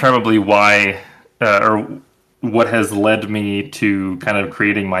think that's probably why, or what has led me to kind of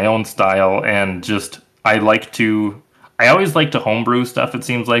creating my own style. And just I always like to homebrew stuff. It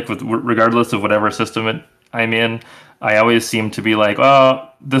seems like regardless of whatever system I'm in, I always seem to be like, oh,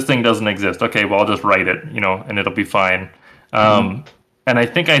 this thing doesn't exist. Okay, well, I'll just write it, and it'll be fine. And I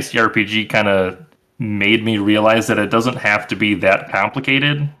think ICRPG kind of made me realize that it doesn't have to be that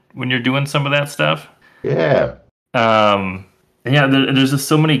complicated when you're doing some of that stuff. Yeah. There's just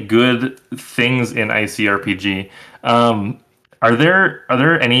so many good things in ICRPG. Are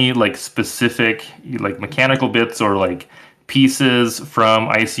there any like specific like mechanical bits or like pieces from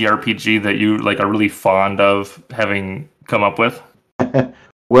ICRPG that you like are really fond of having come up with?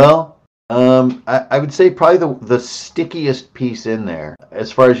 Well, I would say probably the stickiest piece in there,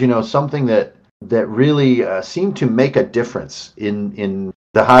 as far as something that really seemed to make a difference in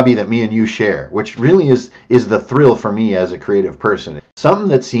the hobby that me and you share, which really is the thrill for me as a creative person. Something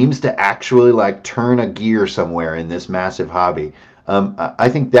that seems to actually like turn a gear somewhere in this massive hobby. I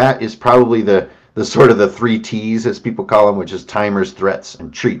think that is probably the sort of the 3 T's, as people call them, which is timers, threats,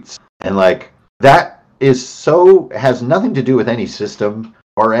 and treats. And like that has nothing to do with any system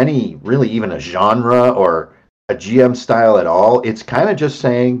or any really even a genre or a GM style at all. It's kind of just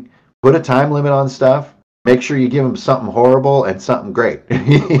saying, put a time limit on stuff. Make sure you give them something horrible and something great.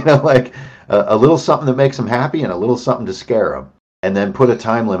 Like a little something that makes them happy and a little something to scare them. And then put a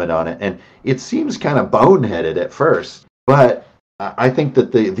time limit on it. And it seems kind of boneheaded at first, but I think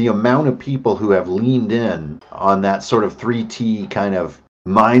that the amount of people who have leaned in on that sort of 3T kind of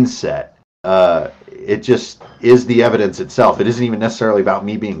mindset, it just is the evidence itself. It isn't even necessarily about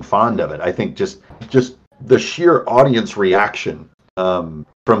me being fond of it. I think just the sheer audience reaction from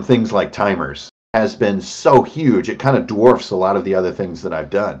things like timers has been so huge. It kind of dwarfs a lot of the other things that I've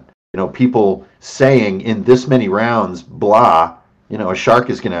done. People saying in this many rounds, blah, a shark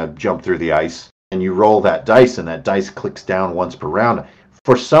is going to jump through the ice, and you roll that dice, and that dice clicks down once per round.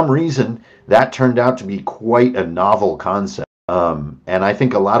 For some reason, that turned out to be quite a novel concept. And I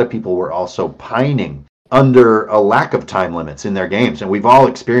think a lot of people were also pining under a lack of time limits in their games. And we've all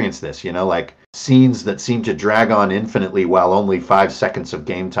experienced this, like scenes that seem to drag on infinitely while only 5 seconds of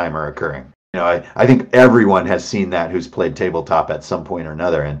game time are occurring. I think everyone has seen that who's played tabletop at some point or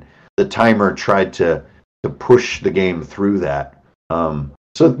another. And the timer tried to push the game through that.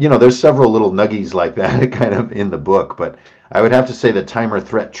 So, there's several little nuggies like that kind of in the book, but I would have to say the timer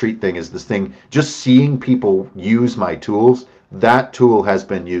threat treat thing is this thing, just seeing people use my tools, that tool has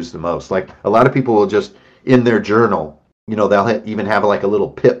been used the most. Like a lot of people will just, in their journal, they'll even have like a little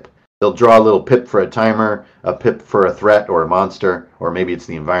pip. They'll draw a little pip for a timer, a pip for a threat or a monster, or maybe it's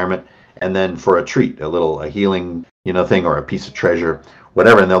the environment, and then for a treat, a healing, thing or a piece of treasure,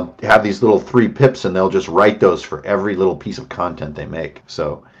 whatever. And they'll have these little 3 pips, and they'll just write those for every little piece of content they make.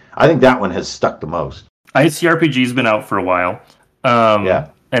 So I think that one has stuck the most. ICRPG's been out for a while. Yeah.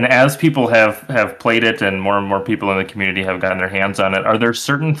 And as people have played it and more people in the community have gotten their hands on it, are there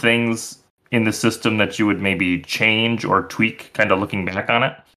certain things in the system that you would maybe change or tweak, kind of looking back on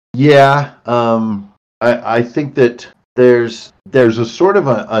it? Yeah. I think that there's a sort of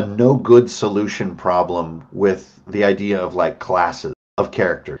a no good solution problem with the idea of like classes of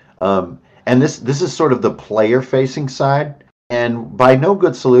characters. And this is sort of the player facing side. And by no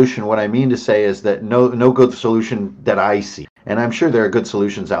good solution, what I mean to say is that no good solution that I see. And I'm sure there are good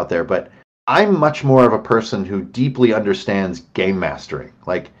solutions out there, but I'm much more of a person who deeply understands game mastering,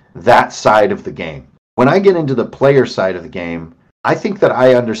 like that side of the game. When I get into the player side of the game, I think that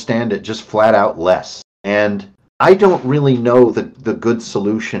I understand it just flat out less. And I don't really know the good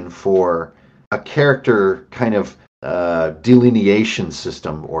solution for a character kind of delineation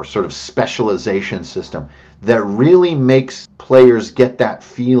system or sort of specialization system that really makes players get that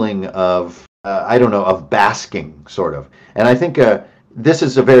feeling of I don't know, of basking sort of. And I think this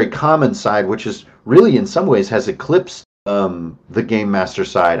is a very common side, which is really in some ways has eclipsed the game master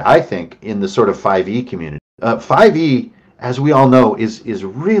side, I think, in the sort of 5e community. 5e, as we all know, is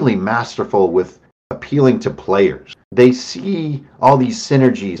really masterful with appealing to players. They see all these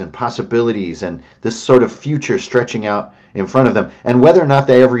synergies and possibilities and this sort of future stretching out in front of them. And whether or not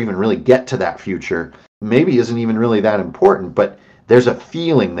they ever even really get to that future maybe isn't even really that important, but there's a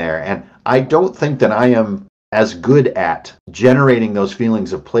feeling there. And I don't think that I am as good at generating those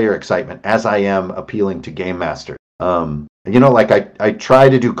feelings of player excitement as I am appealing to game masters. Like I try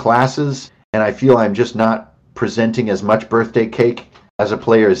to do classes and I feel I'm just not presenting as much birthday cake as a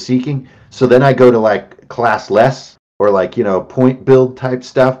player is seeking. So then I go to like class less or like, point build type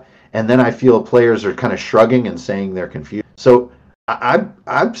stuff. And then I feel players are kind of shrugging and saying they're confused. So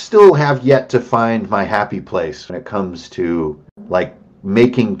I still have yet to find my happy place when it comes to like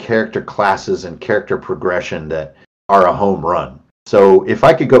making character classes and character progression that are a home run. So if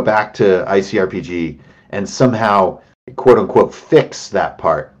I could go back to ICRPG and somehow quote unquote fix that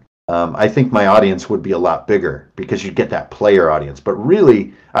part, I think my audience would be a lot bigger because you'd get that player audience. But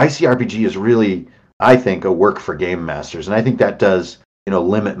really, ICRPG is really, I think, a work for game masters. And I think that does,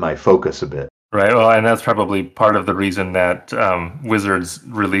 limit my focus a bit. Right. Well, and that's probably part of the reason that Wizards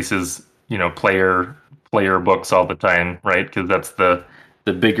releases, player books all the time, right? Because that's the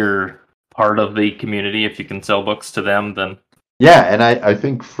bigger part of the community. If you can sell books to them, then yeah. And I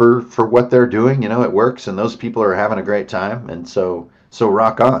think for what they're doing, it works, and those people are having a great time, and so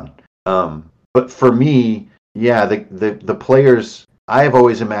rock on. But for me, yeah, the players I have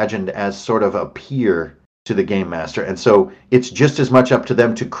always imagined as sort of a peer to the game master, and so it's just as much up to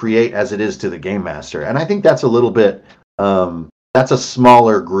them to create as it is to the game master. And I think that's a little bit that's a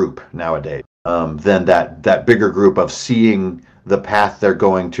smaller group nowadays than that bigger group of seeing the path they're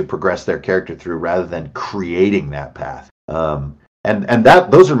going to progress their character through rather than creating that path. And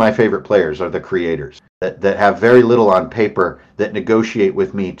those are my favorite players, are the creators that have very little on paper, that negotiate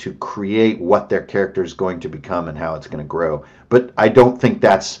with me to create what their character is going to become and how it's going to grow. But I don't think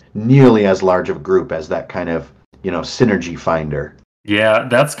that's nearly as large of a group as that kind of, synergy finder. Yeah,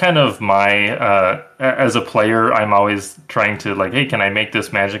 that's kind of my, as a player, I'm always trying to like, hey, can I make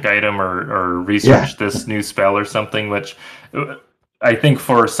this magic item or research this new spell or something, which I think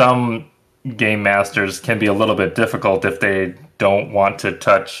for some game masters can be a little bit difficult if they don't want to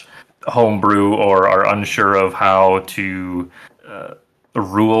touch homebrew or are unsure of how to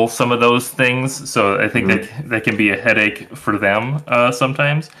rule some of those things. So I think that can be a headache for them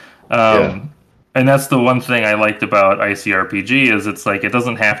sometimes. And that's the one thing I liked about ICRPG is it's like it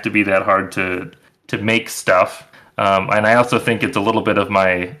doesn't have to be that hard to make stuff. And I also think it's a little bit of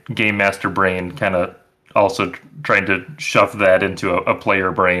my game master brain kind of also trying to shove that into a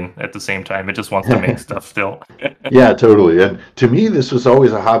player brain at the same time. It just wants to make stuff still. Yeah, totally. And to me, this was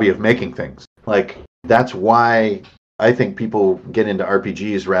always a hobby of making things. Like, that's why I think people get into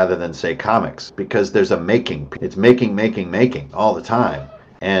RPGs rather than, say, comics, because there's a making. It's making all the time.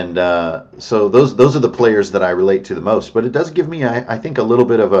 And so those are the players that I relate to the most. But it does give me, I think, a little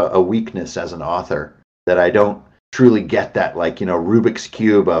bit of a weakness as an author, that I don't truly get that, like, Rubik's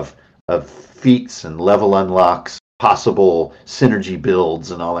Cube of feats and level unlocks, possible synergy builds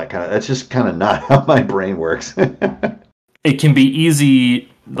and all that kind of, that's just kind of not how my brain works. It can be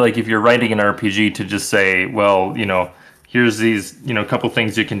easy, like if you're writing an RPG, to just say, well, here's these, couple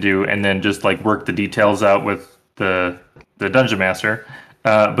things you can do, and then just like work the details out with the dungeon master.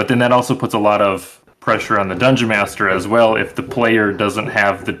 But then that also puts a lot of pressure on the dungeon master as well if the player doesn't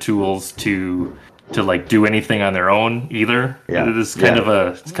have the tools to like do anything on their own either. Yeah. It's kind of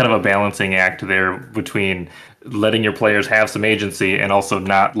a balancing act there between letting your players have some agency and also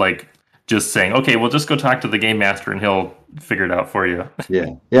not like just saying, okay, well, just go talk to the game master and he'll figure it out for you.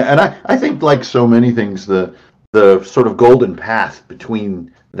 Yeah. And I think, like so many things, the sort of golden path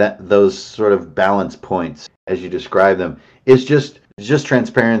between those sort of balance points, as you describe them, is just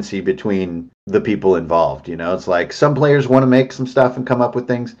transparency between the people involved. It's like some players want to make some stuff and come up with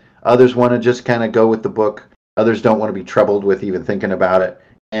things. Others want to just kind of go with the book. Others don't want to be troubled with even thinking about it.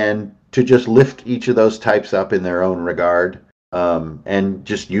 And to just lift each of those types up in their own regard, and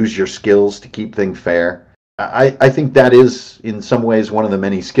just use your skills to keep things fair. I think that is, in some ways, one of the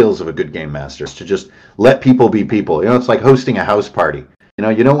many skills of a good game master, is to just let people be people. It's like hosting a house party.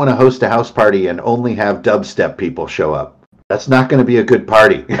 You don't want to host a house party and only have dubstep people show up. That's not going to be a good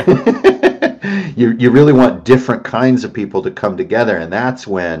party. You really want different kinds of people to come together, and that's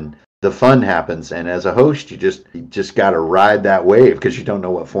when the fun happens. And as a host, you just got to ride that wave because you don't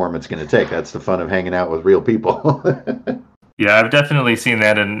know what form it's going to take. That's the fun of hanging out with real people. Yeah, I've definitely seen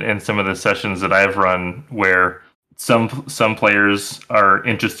that in some of the sessions that I've run where some players are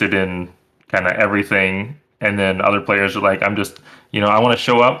interested in kind of everything, and then other players are like, I'm just, I want to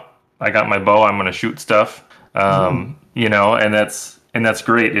show up. I got my bow. I'm going to shoot stuff. And that's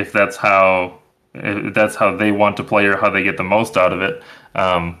great if that's how they want to play or how they get the most out of it.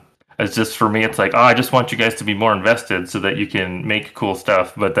 It's just for me, it's like, I just want you guys to be more invested so that you can make cool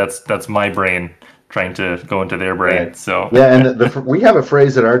stuff. But that's my brain trying to go into their brain. Right. So yeah, and we have a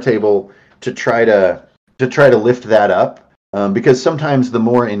phrase at our table to try to lift that up, because sometimes the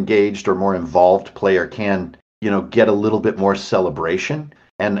more engaged or more involved player can get a little bit more celebration.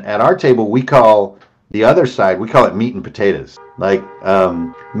 And at our table, we call the other side, we call it meat and potatoes. Like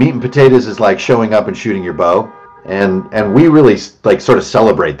meat and potatoes is like showing up and shooting your bow, and we really like sort of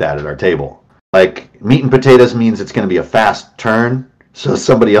celebrate that at our table. Like meat and potatoes means it's going to be a fast turn, so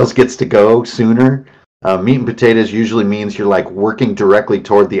somebody else gets to go sooner. Meat and potatoes usually means you're like working directly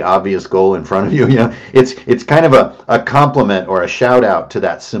toward the obvious goal in front of you. It's kind of a compliment or a shout out to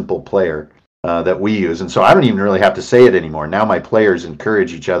that simple player that we use. And so I don't even really have to say it anymore. Now my players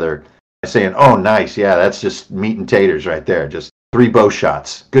encourage each other by saying, "Oh, nice, yeah, that's just meat and taters right there. Just 3 bow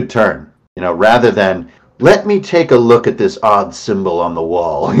shots, good turn." Rather than let me take a look at this odd symbol on the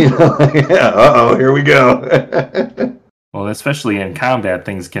wall. Here we go. Well, especially in combat,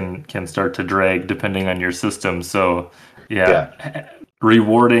 things can start to drag depending on your system. So, yeah,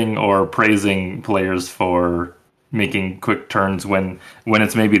 rewarding or praising players for making quick turns when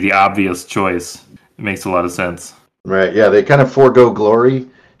it's maybe the obvious choice, it makes a lot of sense. Right, yeah, they kind of forego glory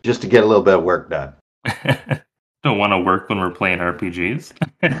just to get a little bit of work done. Don't want to work when we're playing RPGs.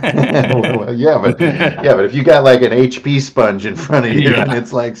 Well, yeah, but if you got like an HP sponge in front of you and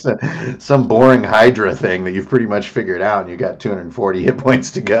it's like some boring Hydra thing that you've pretty much figured out and you got 240 hit points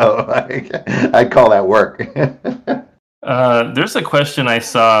to go, I'd call that work. There's a question I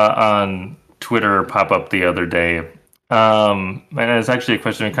saw on Twitter pop up the other day, and it's actually a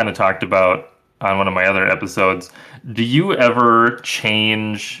question we kind of talked about on one of my other episodes. Do you ever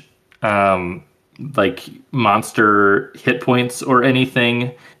change like monster hit points or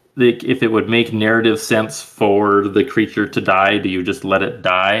anything? Like if it would make narrative sense for the creature to die, do you just let it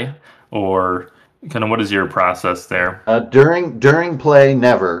die, or kind of what is your process there? During play,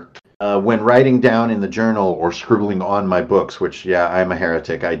 never. When writing down in the journal or scribbling on my books, which I'm a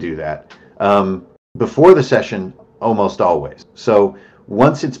heretic, I do that. Before the session, almost always. So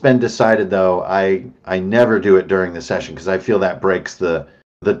once it's been decided, though, I never do it during the session because I feel that breaks the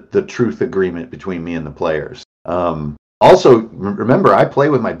truth agreement between me and the players. Also, remember, I play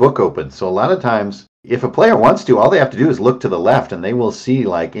with my book open, so a lot of times, if a player wants to, all they have to do is look to the left, and they will see,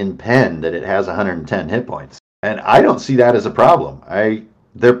 like in pen, that it has 110 hit points. And I don't see that as a problem.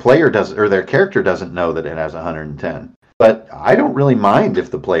 Their player doesn't, or their character doesn't know that it has 110. But I don't really mind if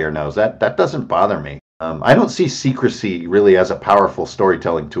the player knows. That doesn't bother me. I don't see secrecy really as a powerful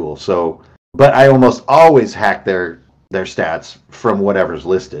storytelling tool. So, but I almost always hack their stats from whatever's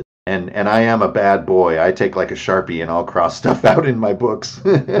listed. And I am a bad boy. I take like a Sharpie and I'll cross stuff out in my books.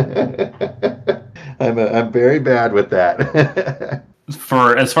 I'm very bad with that.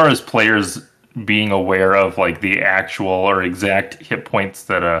 For as far as players being aware of like the actual or exact hit points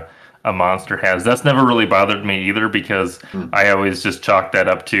that a monster has, that's never really bothered me either, because I always just chalk that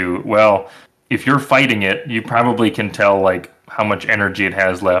up to, well, if you're fighting it, you probably can tell like how much energy it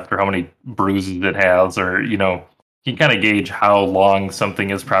has left or how many bruises it has, or you can kind of gauge how long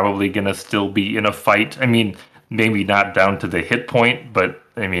something is probably going to still be in a fight. I mean, maybe not down to the hit point, but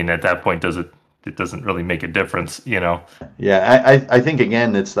I mean, at that point, it doesn't really make a difference, Yeah, I think,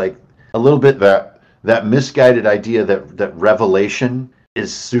 again, it's like a little bit that misguided idea that revelation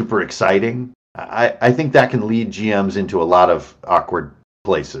is super exciting. I think that can lead GMs into a lot of awkward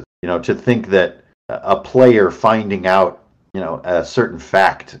places. To think that a player finding out, a certain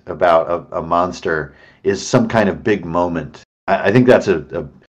fact about a monster is some kind of big moment. I think that's a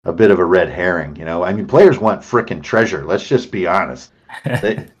bit of a red herring. I mean, players want frickin' treasure. Let's just be honest.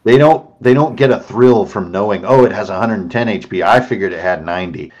 They don't get a thrill from knowing, oh, it has 110 HP. I figured it had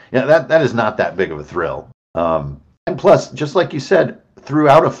 90. That is not that big of a thrill. And plus, just like you said,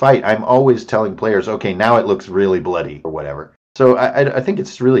 throughout a fight, I'm always telling players, okay, now it looks really bloody or whatever. So I think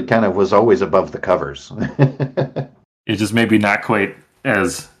it's really kind of was always above the covers. It's just maybe not quite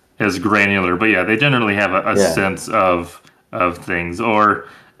as granular, but yeah, they generally have a sense of things. Or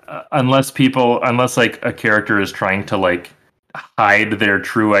unless like a character is trying to like hide their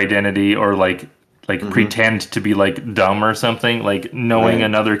true identity, or like like pretend to be like dumb or something, like knowing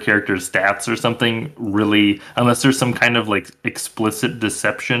another character's stats or something really, unless there's some kind of like explicit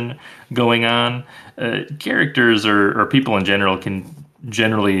deception going on, characters or people in general can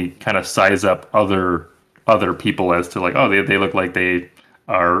generally kind of size up other people as to like, oh, they look like they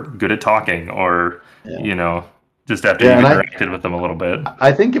are good at talking, or just after you've interacted with them a little bit.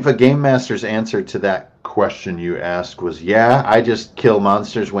 I think if a game master's answer to that question you asked was, yeah, I just kill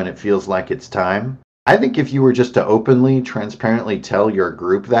monsters when it feels like it's time, I think if you were just to openly, transparently tell your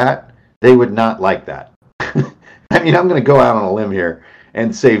group that, they would not like that. I mean, I'm going to go out on a limb here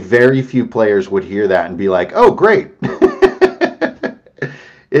and say very few players would hear that and be like, oh, great.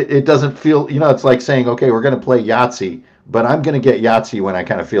 It doesn't feel, it's like saying, okay, we're going to play Yahtzee, but I'm going to get Yahtzee when I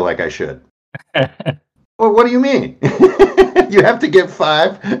kind of feel like I should. Well, what do you mean? You have to get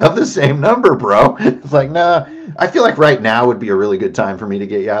 5 of the same number, bro. It's like, nah, I feel like right now would be a really good time for me to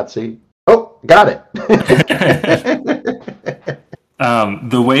get Yahtzee. Oh, got it.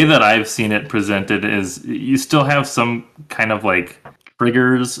 The way that I've seen it presented is you still have some kind of like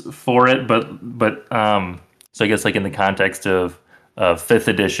triggers for it, but so I guess like in the context of 5th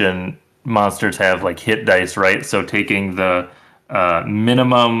edition, monsters have like hit dice, right? So taking the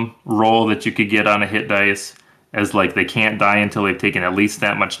minimum roll that you could get on a hit dice as like they can't die until they've taken at least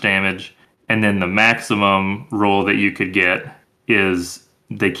that much damage, and then the maximum roll that you could get is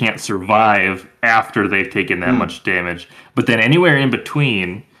they can't survive after they've taken that much damage. But then anywhere in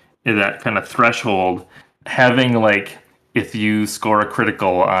between that kind of threshold, having like, if you score a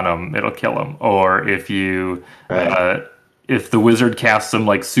critical on them, it'll kill them, or if you if the wizard casts some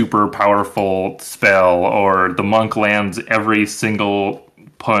like super powerful spell, or the monk lands every single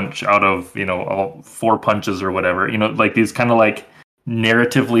punch out of all 4 punches or whatever, like these kind of like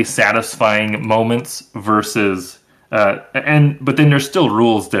narratively satisfying moments versus but then there's still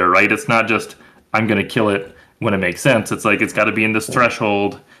rules there, right? It's not just I'm gonna kill it when it makes sense. It's like it's got to be in this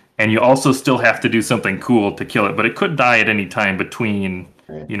threshold, and you also still have to do something cool to kill it, but it could die at any time between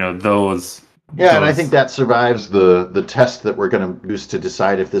those. Yeah, and I think that survives the test that we're going to use to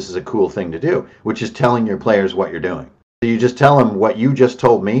decide if this is a cool thing to do, which is telling your players what you're doing. So you just tell them what you just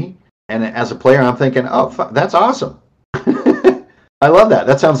told me, and as a player, I'm thinking, oh, that's awesome. I love that.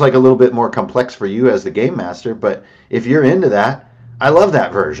 That sounds like a little bit more complex for you as the game master, but if you're into that, I love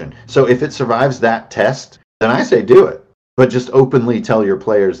that version. So if it survives that test, then I say do it. But just openly tell your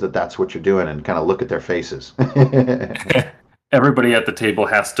players that that's what you're doing and kind of look at their faces. Everybody at the table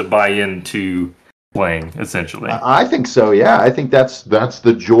has to buy into playing, essentially. I think so, yeah. I think that's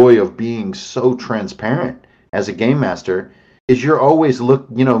the joy of being so transparent as a game master, is you're always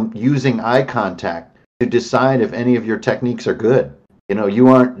using eye contact to decide if any of your techniques are good. You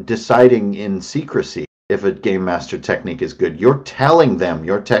aren't deciding in secrecy if a game master technique is good. You're telling them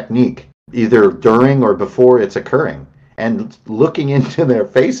your technique either during or before it's occurring, and looking into their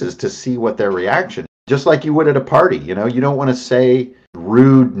faces to see what their reaction is. Just like you would at a party. You don't want to say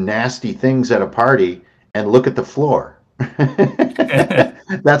rude, nasty things at a party and look at the floor.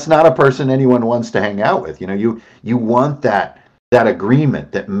 That's not a person anyone wants to hang out with. You want that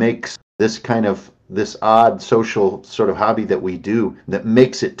agreement that makes this odd social sort of hobby that we do, that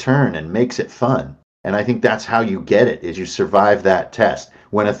makes it turn and makes it fun. And I think that's how you get it, is you survive that test.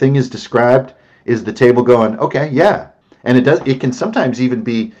 When a thing is described, is the table going, okay, yeah. And it can sometimes even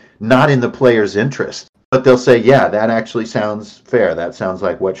be not in the player's interest, but they'll say, yeah, that actually sounds fair. That sounds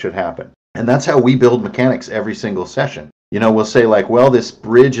like what should happen. And that's how we build mechanics every single session. We'll say like, well, this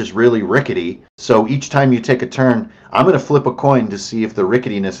bridge is really rickety, so each time you take a turn, I'm going to flip a coin to see if the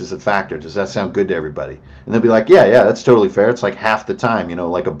ricketiness is a factor. Does that sound good to everybody? And they'll be like, yeah, that's totally fair. It's like half the time,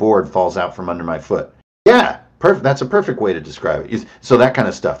 like a board falls out from under my foot. Yeah, perfect. That's a perfect way to describe it. So that kind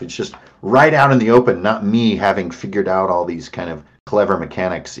of stuff. It's just right out in the open, not me having figured out all these kind of clever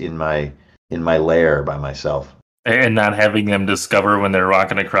mechanics in my lair by myself. And not having them discover when they're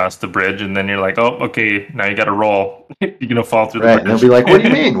walking across the bridge, and then you're like, oh, okay, now you got to roll. You're going to fall through the bridge. And they'll be like, what do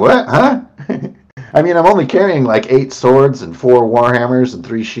you mean? What? Huh? I mean, I'm only carrying like 8 swords and 4 warhammers and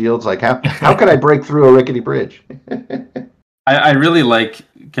 3 shields. Like, how could I break through a rickety bridge? I really like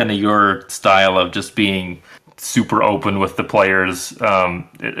kind of your style of just being super open with the players.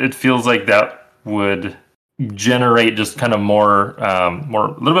 It feels like that would generate just kind of more, a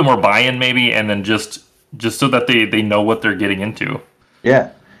little bit more buy-in maybe, and then just so that they know what they're getting into.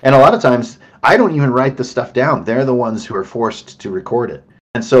 Yeah. And a lot of times, I don't even write the stuff down. They're the ones who are forced to record it.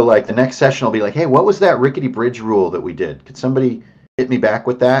 And so, like, the next session will be like, hey, what was that rickety bridge rule that we did? Could somebody hit me back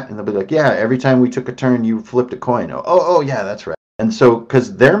with that? And they'll be like, yeah, every time we took a turn, you flipped a coin. Oh, yeah, that's right. And so,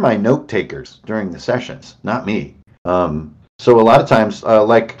 because they're my note takers during the sessions, not me. So a lot of times,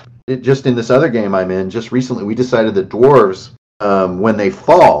 like just in this other game I'm in, just recently we decided that dwarves, when they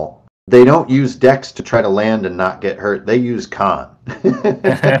fall, they don't use dex to try to land and not get hurt. They use con.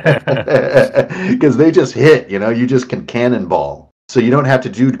 Because they just hit, you just can cannonball. So you don't have to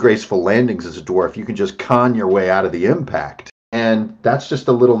do graceful landings as a dwarf. You can just con your way out of the impact. And that's just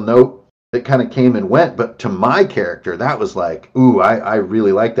a little note that kind of came and went. But to my character, that was like, ooh, I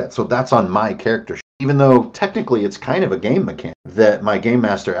really like that. So that's on my character. Even though technically it's kind of a game mechanic that my game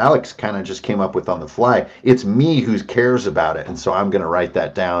master Alex kind of just came up with on the fly. It's me who cares about it. And so I'm going to write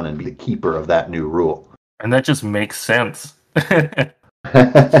that down and be the keeper of that new rule. And that just makes sense.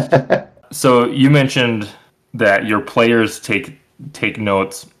 So you mentioned that your players take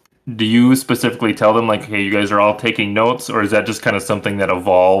notes. Do you specifically tell them, like, hey, you guys are all taking notes, or is that just kind of something that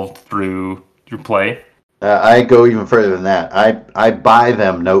evolved through your play? I go even further than that. I buy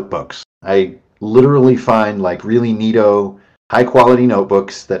them notebooks. I literally find like really neato, high quality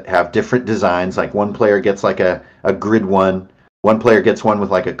notebooks that have different designs. Like one player gets like a grid one player gets one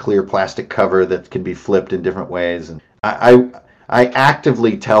with like a clear plastic cover that can be flipped in different ways. And I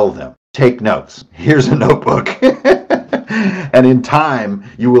actively tell them, take notes. Here's a notebook. And in time,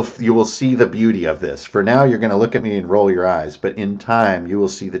 you will see the beauty of this. For now, you're going to look at me and roll your eyes, but in time, you will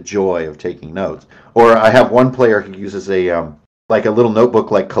see the joy of taking notes. Or I have one player who uses like a little notebook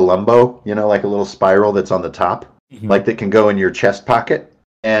like Columbo, like a little spiral that's on the top, like that can go in your chest pocket.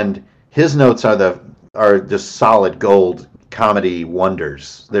 And his notes are just solid gold comedy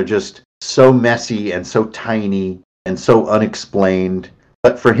wonders. They're just so messy and so tiny and so unexplained.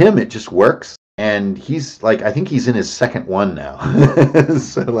 But for him, it just works. And he's like, I think he's in his second one now.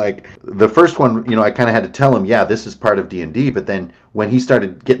 So like the first one, I kind of had to tell him, yeah, this is part of D&D. But then when he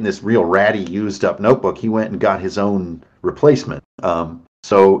started getting this real ratty used up notebook, he went and got his own replacement.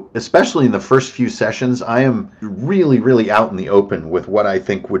 So especially in the first few sessions, I am really, really out in the open with what I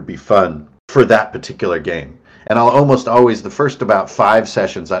think would be fun for that particular game. And I'll almost always, the first about 5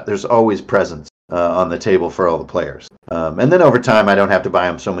 sessions, there's always presents on the table for all the players. And then over time, I don't have to buy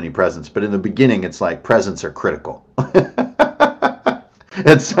them so many presents. But in the beginning, it's like presents are critical.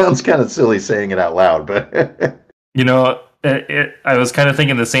 It sounds kind of silly saying it out loud, but... I was kind of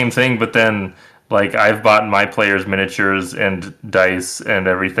thinking the same thing, but then, like, I've bought my players miniatures and dice and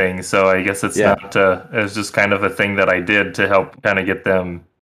everything. So I guess it's not, it's just kind of a thing that I did to help kind of get them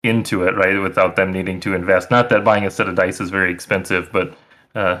into it, right, without them needing to invest. Not that buying a set of dice is very expensive, but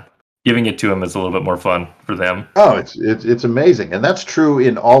giving it to them is a little bit more fun for them. Oh, it's amazing, and that's true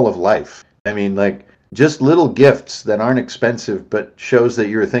in all of life. I mean, like, just little gifts that aren't expensive but shows that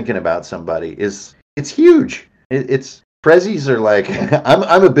you're thinking about somebody it's huge. It's prezzies are like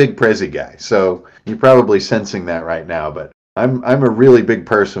I'm a big prezzy guy, so you're probably sensing that right now, but I'm a really big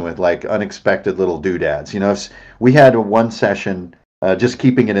person with like unexpected little doodads. We had one session. Just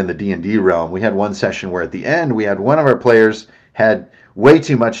keeping it in the D&D realm, we had one session where at the end we had one of our players had way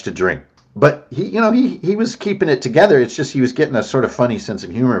too much to drink, but he was keeping it together. It's just he was getting a sort of funny sense of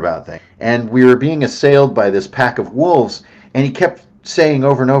humor about things, and we were being assailed by this pack of wolves, and he kept saying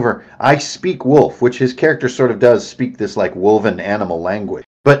over and over, "I speak wolf," which his character sort of does speak this like wolven animal language.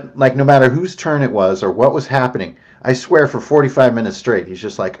 But like no matter whose turn it was or what was happening, I swear for 45 minutes straight, he's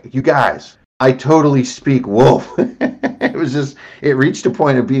just like, "You guys, I totally speak wolf." It reached a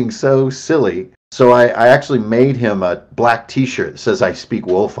point of being so silly. So I actually made him a black t-shirt that says I speak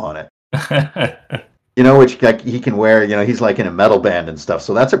wolf on it. Which like he can wear, he's like in a metal band and stuff.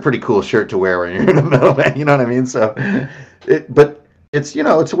 So that's a pretty cool shirt to wear when you're in a metal band, you know what I mean? So but it's,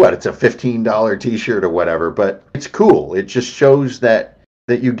 it's a $15 t-shirt or whatever, but it's cool. It just shows that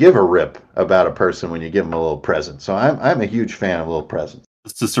you give a rip about a person when you give them a little present. So I'm a huge fan of little presents.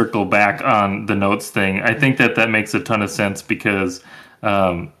 Just to circle back on the notes thing, I think that makes a ton of sense because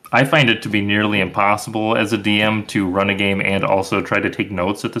I find it to be nearly impossible as a DM to run a game and also try to take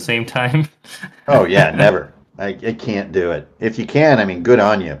notes at the same time. Oh, yeah, never. I can't do it. If you can, I mean, good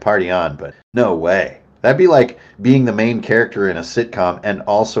on you, party on, but no way. That'd be like being the main character in a sitcom and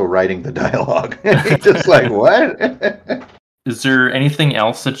also writing the dialogue. Just like, what? Is there anything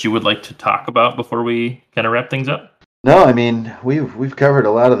else that you would like to talk about before we kind of wrap things up? No, I mean, we've covered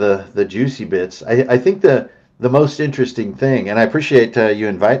a lot of the juicy bits. I think the most interesting thing, and I appreciate you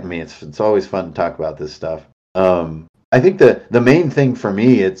inviting me. It's always fun to talk about this stuff. I think the main thing for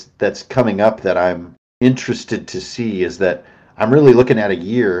me that's coming up that I'm interested to see is that I'm really looking at a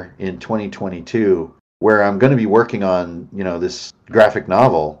year in 2022 where I'm going to be working on this graphic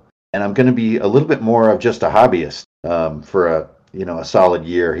novel, and I'm going to be a little bit more of just a hobbyist for a solid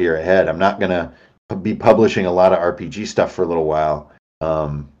year here ahead. I'm not going to be publishing a lot of RPG stuff for a little while.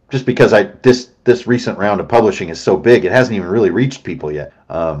 just because this recent round of publishing is so big, it hasn't even really reached people yet.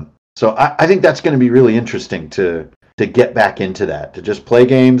 So I think that's going to be really interesting to get back into that, to just play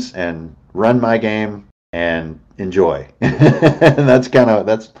games and run my game and enjoy. And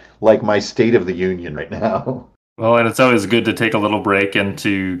that's like my state of the union right now. Well, and it's always good to take a little break and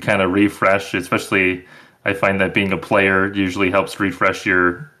to kind of refresh, especially I find that being a player usually helps refresh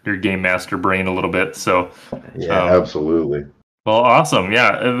your game master brain a little bit. So yeah, absolutely. Well, awesome.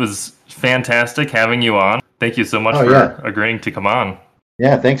 Yeah, it was fantastic having you on. Thank you so much for agreeing to come on.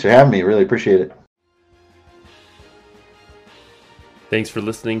 Yeah, thanks for having me. Really appreciate it. Thanks for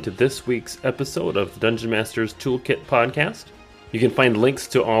listening to this week's episode of the Dungeon Master's Toolkit podcast. You can find links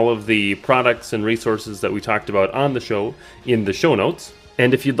to all of the products and resources that we talked about on the show in the show notes.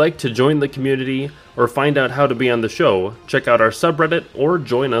 And if you'd like to join the community or find out how to be on the show, check out our subreddit or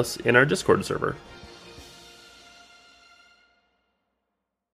join us in our Discord server.